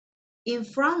 in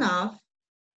front of,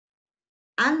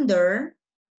 under,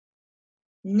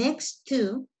 next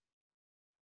to,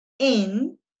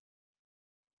 in,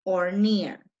 or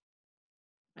near,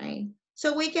 right?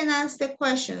 So we can ask the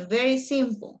question, very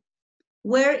simple.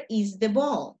 Where is the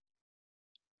ball?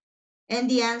 And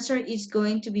the answer is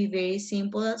going to be very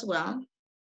simple as well,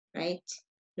 right?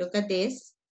 Look at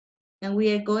this. And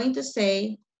we are going to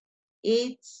say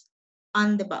it's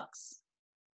on the box,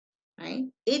 right?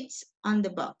 It's on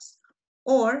the box.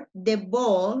 Or the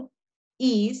ball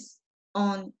is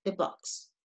on the box,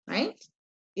 right?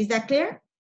 Is that clear?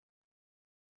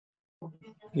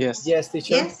 Yes. Yes,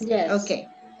 teacher. Yes? Yes. Okay.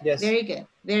 Yes. Very good.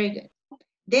 Very good.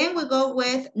 Then we go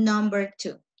with number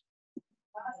 2.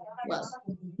 Well,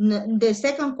 the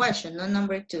second question, not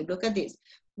number 2. Look at this.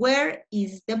 Where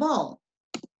is the ball?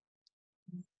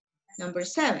 Number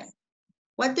 7.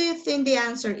 What do you think the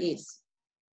answer is?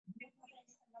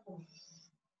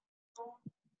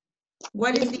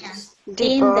 What is the answer? The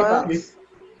In the ball, box.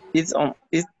 It's on.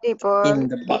 It's the ball in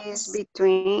the is box.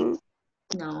 between.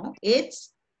 No,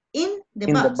 it's in the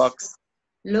In the box. box.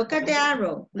 Look at the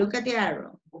arrow. Look at the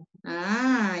arrow.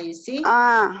 Ah, you see?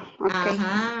 Ah, okay.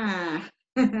 Aha.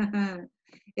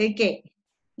 Okay,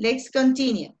 let's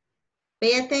continue.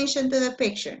 Pay attention to the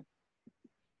picture.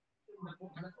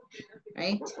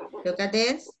 Right? Look at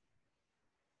this.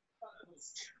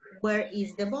 Where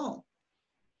is the ball?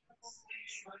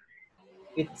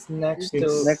 It's next It's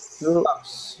to Next to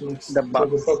box. next the to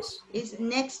box. the box. It's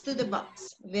next to the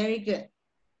box. Very good.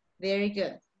 Very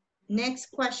good.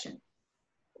 Next question.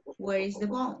 Where is the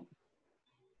ball?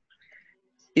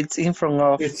 It's in front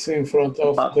of It's in front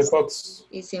of box. the box.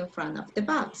 It's in front of the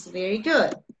box. Very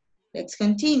good. Let's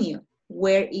continue.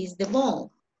 Where is the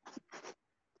ball?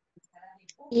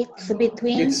 It's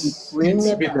between It's between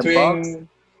between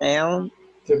and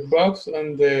the box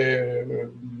and the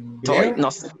toy. bear. No,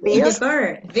 And the beer.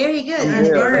 bird. Very good. And And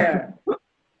the beer. bird.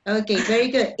 Okay, very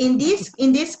good. In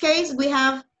this case, we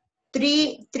have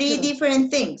three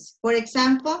different things. For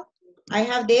example, I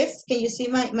have this. Can you see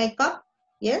my cup?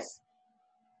 Yes?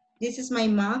 This is my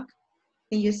mug.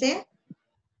 Can you see it?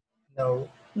 No.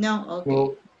 No? Okay.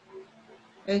 No.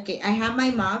 Okay, I have my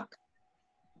mug.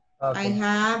 I Okay.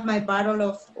 have my bottle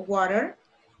of water,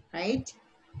 right?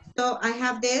 So I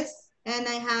have this and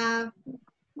I have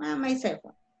my cell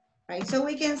phone, right? So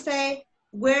we can say,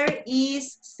 where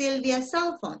is Sylvia's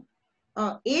cell phone?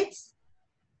 Oh, it's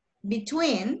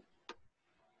between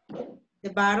the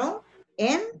bottle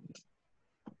and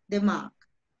the mug,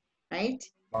 right?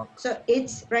 Box. So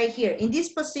it's right here in this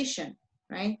position,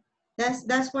 right?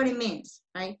 That's what it means,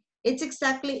 right? It's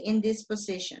exactly in this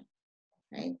position,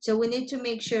 right? So we need to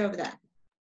make sure of that,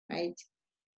 right?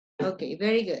 Okay,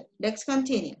 very good. Let's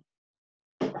continue.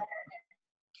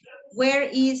 Where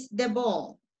is the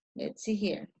ball? Let's see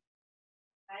here.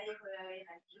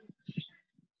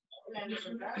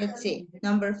 Let's see,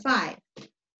 number 5.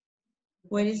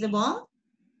 Where is the ball?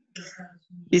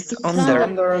 It's under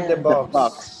the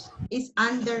box. It's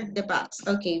under the box.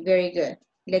 Okay, very good.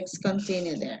 Let's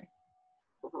continue there.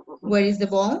 Where is the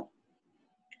ball?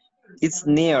 It's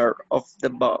near of the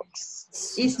box.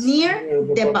 It's near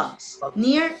the box.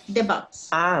 Near the box.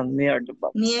 Ah, near the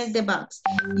box. Near the box.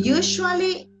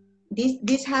 Usually,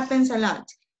 this happens a lot.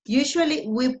 Usually,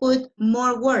 we put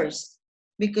more words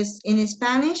because in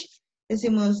Spanish,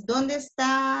 decimos, ¿dónde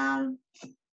está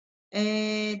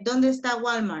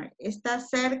Walmart? Está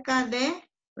cerca de,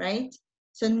 right?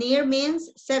 So near means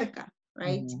cerca,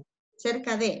 right?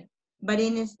 Cerca de. But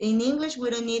in English, we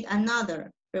don't need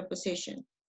another preposition.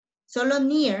 Solo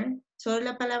near, solo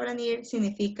la palabra near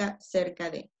significa cerca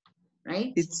de,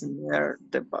 right? It's near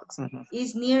the box.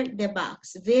 Is near the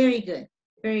box. Very good.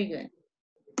 Very good.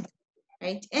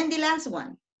 Right? And the last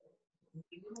one.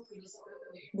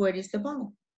 Where is the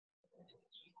ball?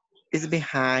 It's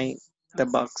behind the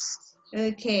box.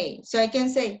 Okay. So I can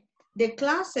say the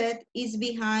closet is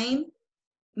behind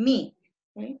me.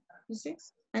 Right? You see?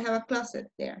 I have a closet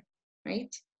there.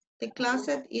 Right? The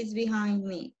closet is behind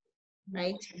me.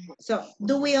 right? So,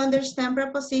 do we understand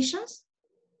prepositions?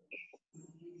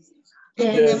 Yes.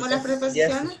 ¿Entendemos las Yes,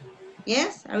 preposiciones?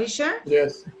 Yes, are we sure?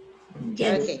 Yes.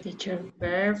 Yes, Okay, teacher.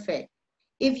 perfect.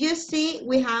 If you see,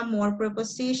 we have more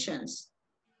prepositions.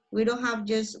 We don't have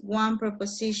just one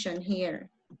preposition here.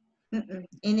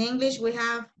 In English, we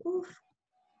have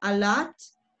a lot,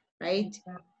 right?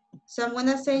 So I'm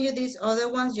gonna send you these other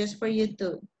ones just for you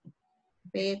to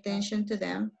pay attention to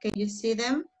them. Can you see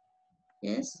them?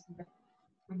 Yes?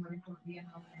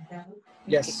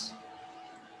 yes.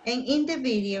 And in the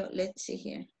video, let's see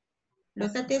here.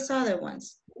 Look at these other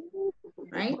ones,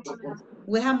 right?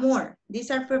 We have more.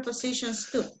 These are prepositions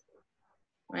too,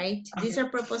 right? These are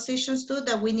prepositions too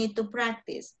that we need to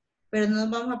practice. Pero no nos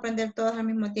vamos a aprender todos al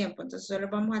mismo tiempo. Entonces solo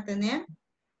vamos a tener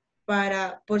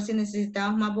por si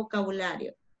necesitamos más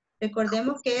vocabulario.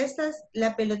 Recordemos que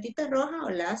la pelotita roja o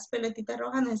las pelotitas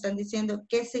rojas nos están diciendo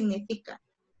qué significa,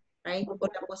 right? O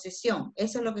la posición.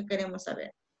 Eso es lo que queremos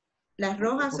saber. Las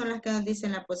rojas son las que nos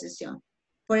dicen la posición.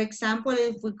 For example,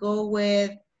 if we go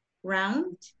with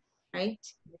round, right?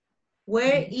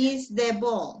 Where is the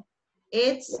ball?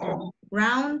 It's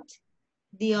round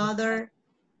the other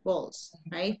balls,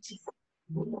 right?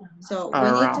 So we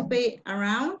need to pay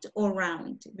around or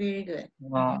round. Very good.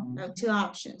 Two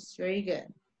options. Very good.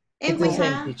 And It's we the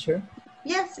same, have, teacher.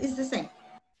 yes, it's the same.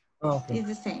 Okay. It's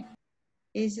the same.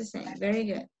 It's the same. Very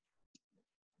good.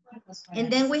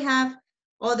 And then we have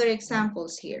other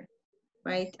examples here,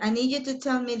 right? I need you to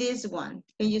tell me this one.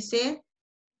 Can you see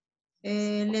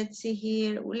it? Let's see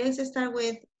here. Let's start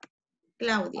with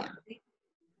Claudia.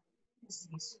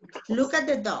 Look at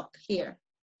the dog here.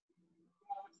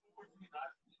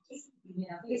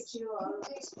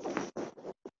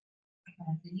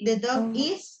 The dog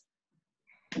is?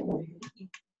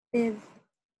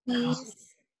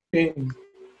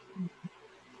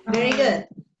 Very good.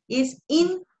 Is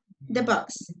in the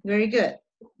box. Very good.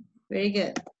 Very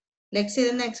good. Let's see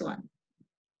the next one.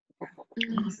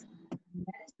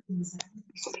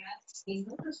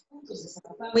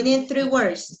 We need 3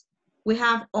 words. We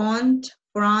have on,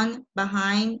 front,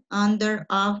 behind, under,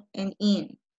 of, and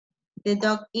in. The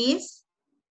dog is?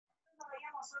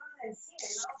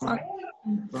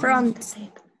 Front.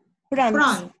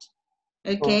 Front.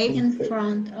 Okay. In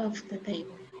front of the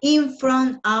table. In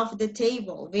front of the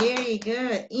table. Very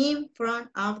good. In front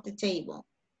of the table.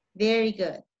 Very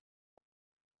good.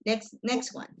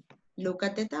 Next one. Look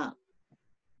at the dog.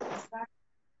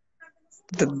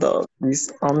 The dog is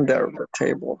under the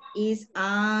table. Is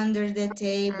under the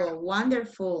table.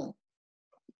 Wonderful.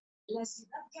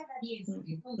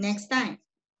 Next time.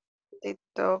 The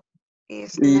dog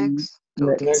is next to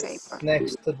the table.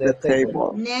 Next to the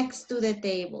table. Next to the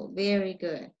table. Very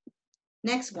good.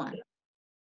 Next one.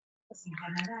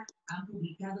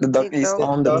 The dog is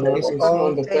on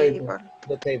the table.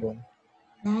 The table.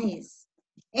 Nice.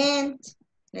 And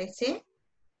let's see.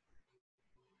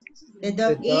 The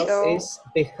dog is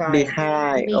behind.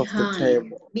 Behind of the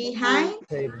table. Behind?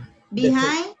 Table.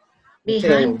 Behind?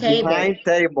 Behind table. Behind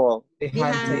table.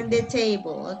 Behind the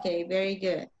table. Okay, very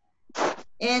good.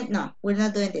 And no, we're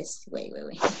not doing this. Wait.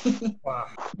 Wow.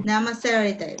 Namaste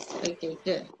ahorita. Okay,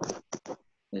 good.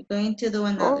 We're going to do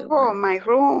another Oh, my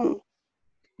room.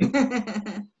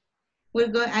 I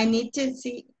need to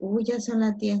see. Uy, ya son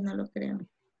las 10, no lo creo.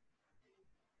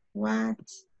 What?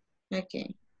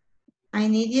 Okay. I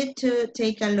need you to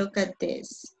take a look at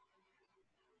this.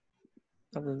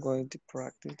 I'm going to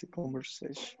practice the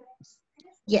conversation.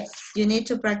 Yes, you need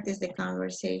to practice the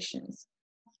conversations.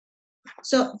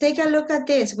 So take a look at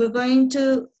this. We're going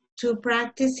to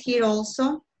practice here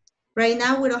also. Right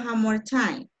now, we don't have more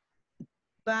time.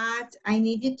 But I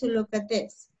need you to look at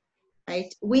this,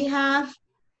 right? We have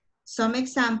some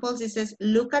examples. It says,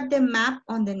 look at the map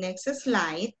on the next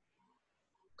slide.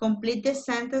 Complete the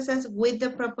sentences with the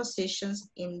prepositions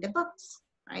in the box,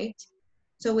 right?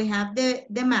 So we have the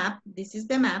map. This is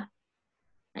the map,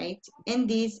 right? And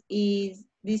these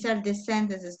are the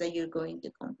sentences that you're going to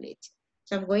complete.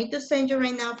 So I'm going to send you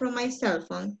right now from my cell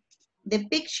phone the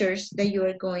pictures that you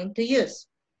are going to use.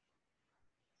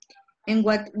 And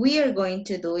what we are going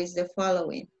to do is the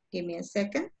following. Give me a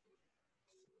second.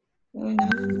 Oh,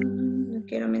 no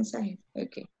quiero mensajes.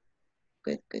 Okay.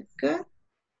 Good.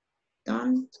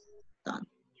 Done.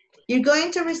 You're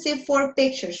going to receive 4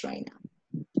 pictures right now,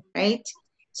 right?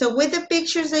 So with the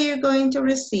pictures that you're going to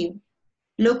receive,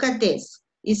 look at this.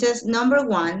 It says, number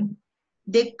 1,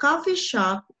 the coffee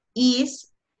shop is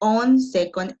on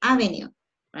 2nd Avenue,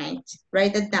 right?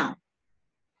 Write that down.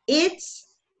 It's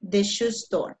the shoe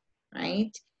store,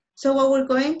 right? So what we're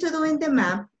going to do in the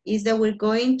map is that we're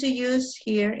going to use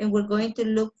here and we're going to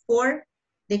look for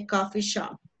the coffee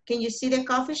shop, Can you see the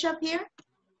coffee shop here?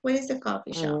 Where is the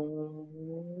coffee shop?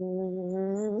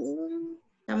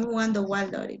 Estamos jugando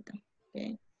Waldo ahorita.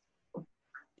 Okay.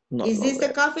 No, Is this the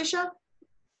veo. coffee shop?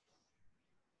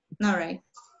 No, right?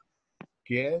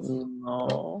 Yes.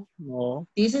 No, no,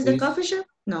 This is the This, coffee shop?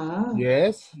 No.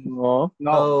 yes. no.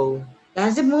 No.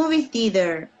 That's the movie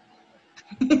theater.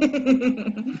 That's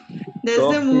the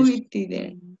Coffee. movie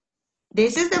theater.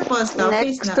 This is the post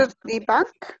office. Next No. to the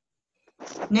bank.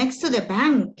 Next to the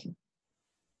bank.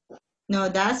 No,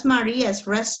 that's Maria's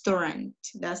restaurant.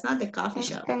 That's not the coffee Es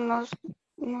shop. que no,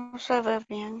 no se ve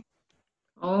bien.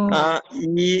 Oh,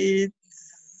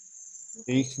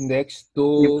 It's next In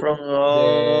to front the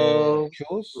of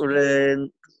shoes.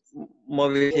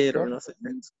 movie theater. No sé.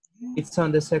 It's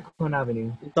on the Second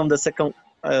Avenue. It's on the second.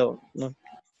 I don't know.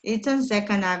 it's on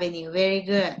Second Avenue. Very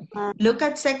good. Look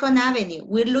at Second Avenue.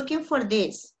 We're looking for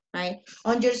this, right?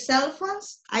 On your cell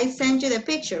phones, I sent you the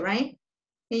picture, right?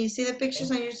 Can you see the pictures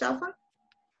on your cell phone?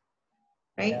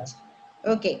 Right?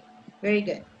 Yeah. Okay, very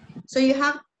good. So you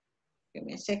have, give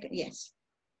me a second, yes.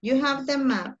 You have the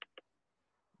map.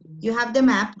 You have the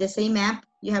map, the same map.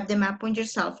 You have the map on your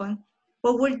cell phone.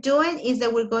 What we're doing is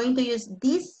that we're going to use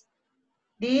these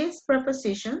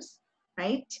prepositions,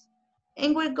 right?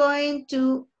 And we're going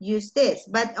to use this.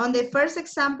 But on the first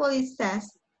example, it says,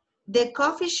 the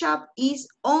coffee shop is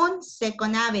on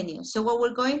Second Avenue. So what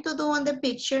we're going to do on the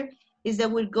picture is that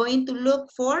we're going to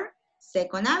look for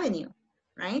Second Avenue,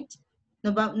 right?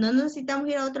 No necesitamos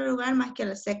ir a otro lugar más que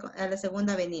a la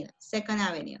Segunda Avenida, Second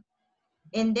Avenue.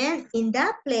 And then in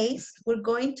that place, we're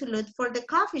going to look for the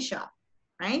coffee shop,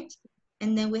 right?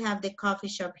 And then we have the coffee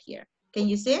shop here. Can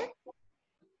you see it?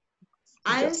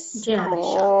 Iris coffee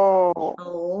shop.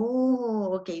 Oh,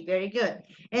 okay, very good.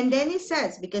 And then it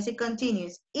says, because it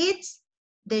continues, it's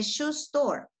the shoe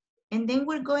store. And then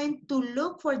we're going to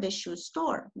look for the shoe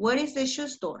store. What is the shoe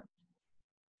store?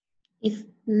 It's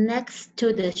next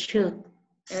to the shoe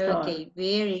store. Okay,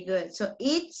 very good. So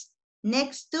it's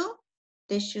next to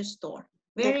the shoe store.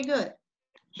 Very good.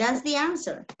 That's the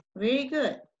answer. Very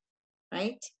good.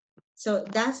 Right? So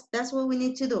that's what we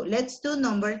need to do. Let's do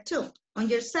number 2 on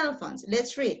your cell phones.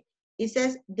 Let's read. It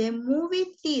says the movie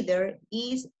theater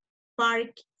is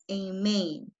Park in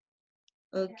Maine.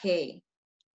 Okay.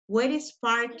 Where is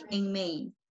Park in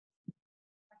Maine?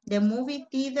 The movie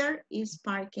theater is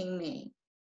Park in Maine.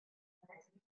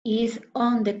 Is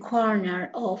on the corner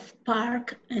of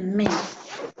Park and Main.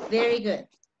 Very good.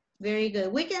 Very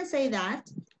good. We can say that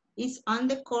it's on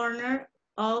the corner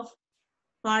of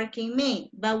Park in Maine,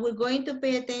 but we're going to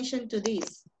pay attention to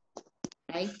this,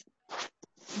 right?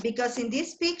 Because in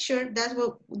this picture,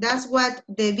 that's what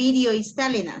the video is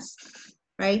telling us,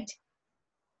 right?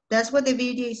 That's what the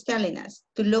video is telling us,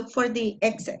 to look for the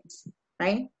exits,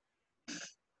 right?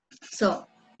 So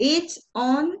it's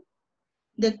on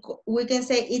the, we can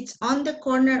say it's on the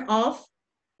corner of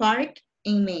Park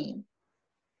in Maine.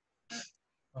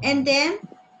 And then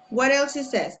what else it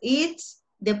says? It's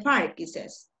the park, it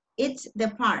says. It's the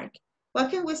park. What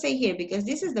can we say here? Because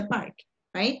this is the park,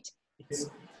 right?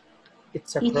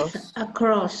 It's across. It's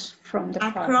across from the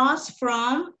park. Across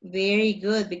from, very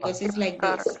good, because it's like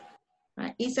this.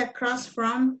 Right? It's across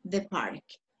from the park,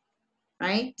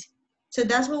 right? So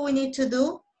that's what we need to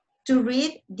do to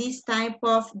read this type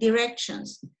of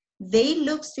directions. They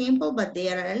look simple, but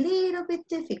they are a little bit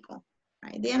difficult,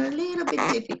 right? They are a little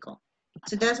bit difficult.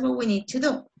 So that's what we need to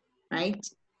do, right?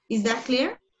 Is that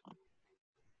clear?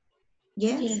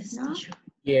 Yes? Yes, No? teacher.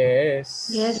 Yes.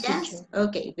 Yes, Yes? teacher.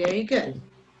 Okay, very good.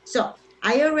 So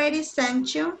I already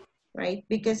sent you, right?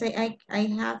 Because I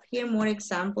have here more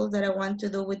examples that I want to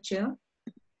do with you,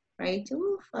 right?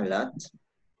 Oof, a lot,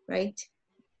 right?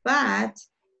 But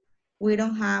we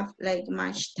don't have like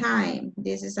much time.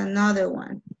 This is another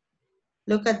one.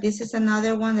 Look at, this is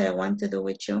another one that I want to do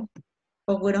with you,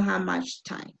 but we don't have much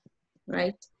time,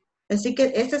 right? Así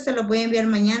que este se lo voy a enviar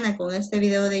mañana con este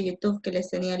video de YouTube que les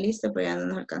tenía listo, pero ya no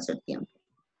nos alcanzó el tiempo,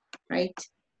 right?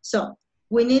 So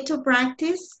we need to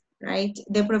practice, right?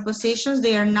 The prepositions,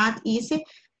 they are not easy,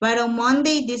 but on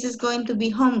Monday this is going to be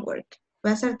homework.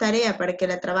 Va a ser tarea para que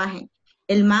la trabajen.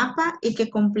 El mapa y que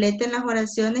completen las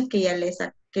oraciones que ya les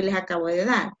acabo de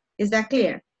dar. Is that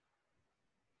clear?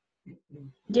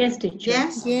 Yes, teacher.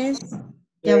 Yes? Yes.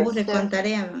 Ya aburre con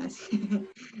tarea más.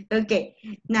 Okay,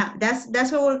 now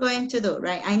that's what we're going to do,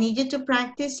 right? I need you to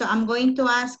practice, so I'm going to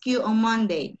ask you on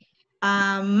Monday,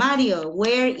 Mario,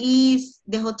 where is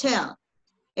the hotel?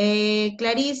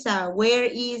 Clarissa, where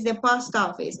is the post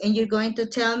office? And you're going to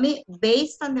tell me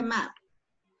based on the map,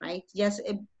 right? Just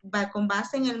con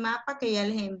base en el mapa que ya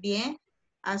les envié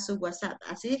a su WhatsApp.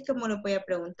 Así es como lo voy a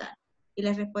preguntar. y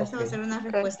la respuesta va a Okay. ser una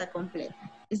respuesta completa.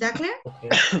 Is that clear? Okay.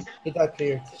 It got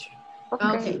clear, teacher.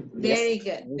 Okay, very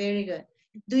good, very good.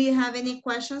 Do you have any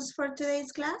questions for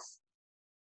today's class?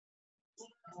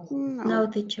 No.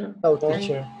 teacher. No,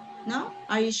 teacher. No?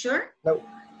 Are you sure? No.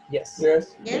 Yes.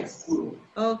 Yes. Yes?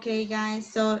 Okay, guys,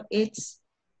 so it's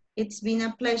been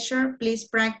a pleasure. Please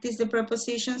practice the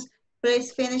prepositions.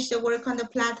 Please finish the work on the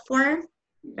platform,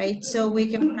 right? So we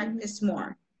can practice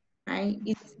more, right?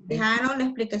 Y si fijaron, la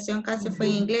explicación casi fue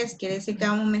en inglés. Quiere decir que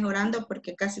vamos mejorando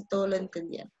porque casi todo lo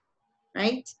entendieron,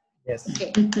 right? Yes.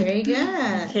 Okay, very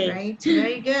good, Okay. right?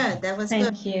 Very good. That was good.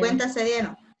 Thank you. Cuentas se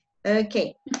dieron.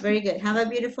 Okay, very good. Have a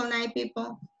beautiful night,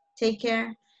 people. Take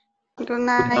care. Good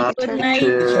night. Good teacher. night.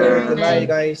 Teacher, good night, Night.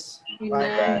 guys. Good Bye.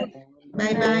 night.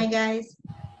 Bye-bye, guys.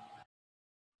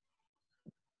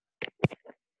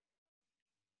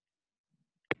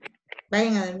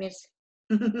 Vayan a dormirse.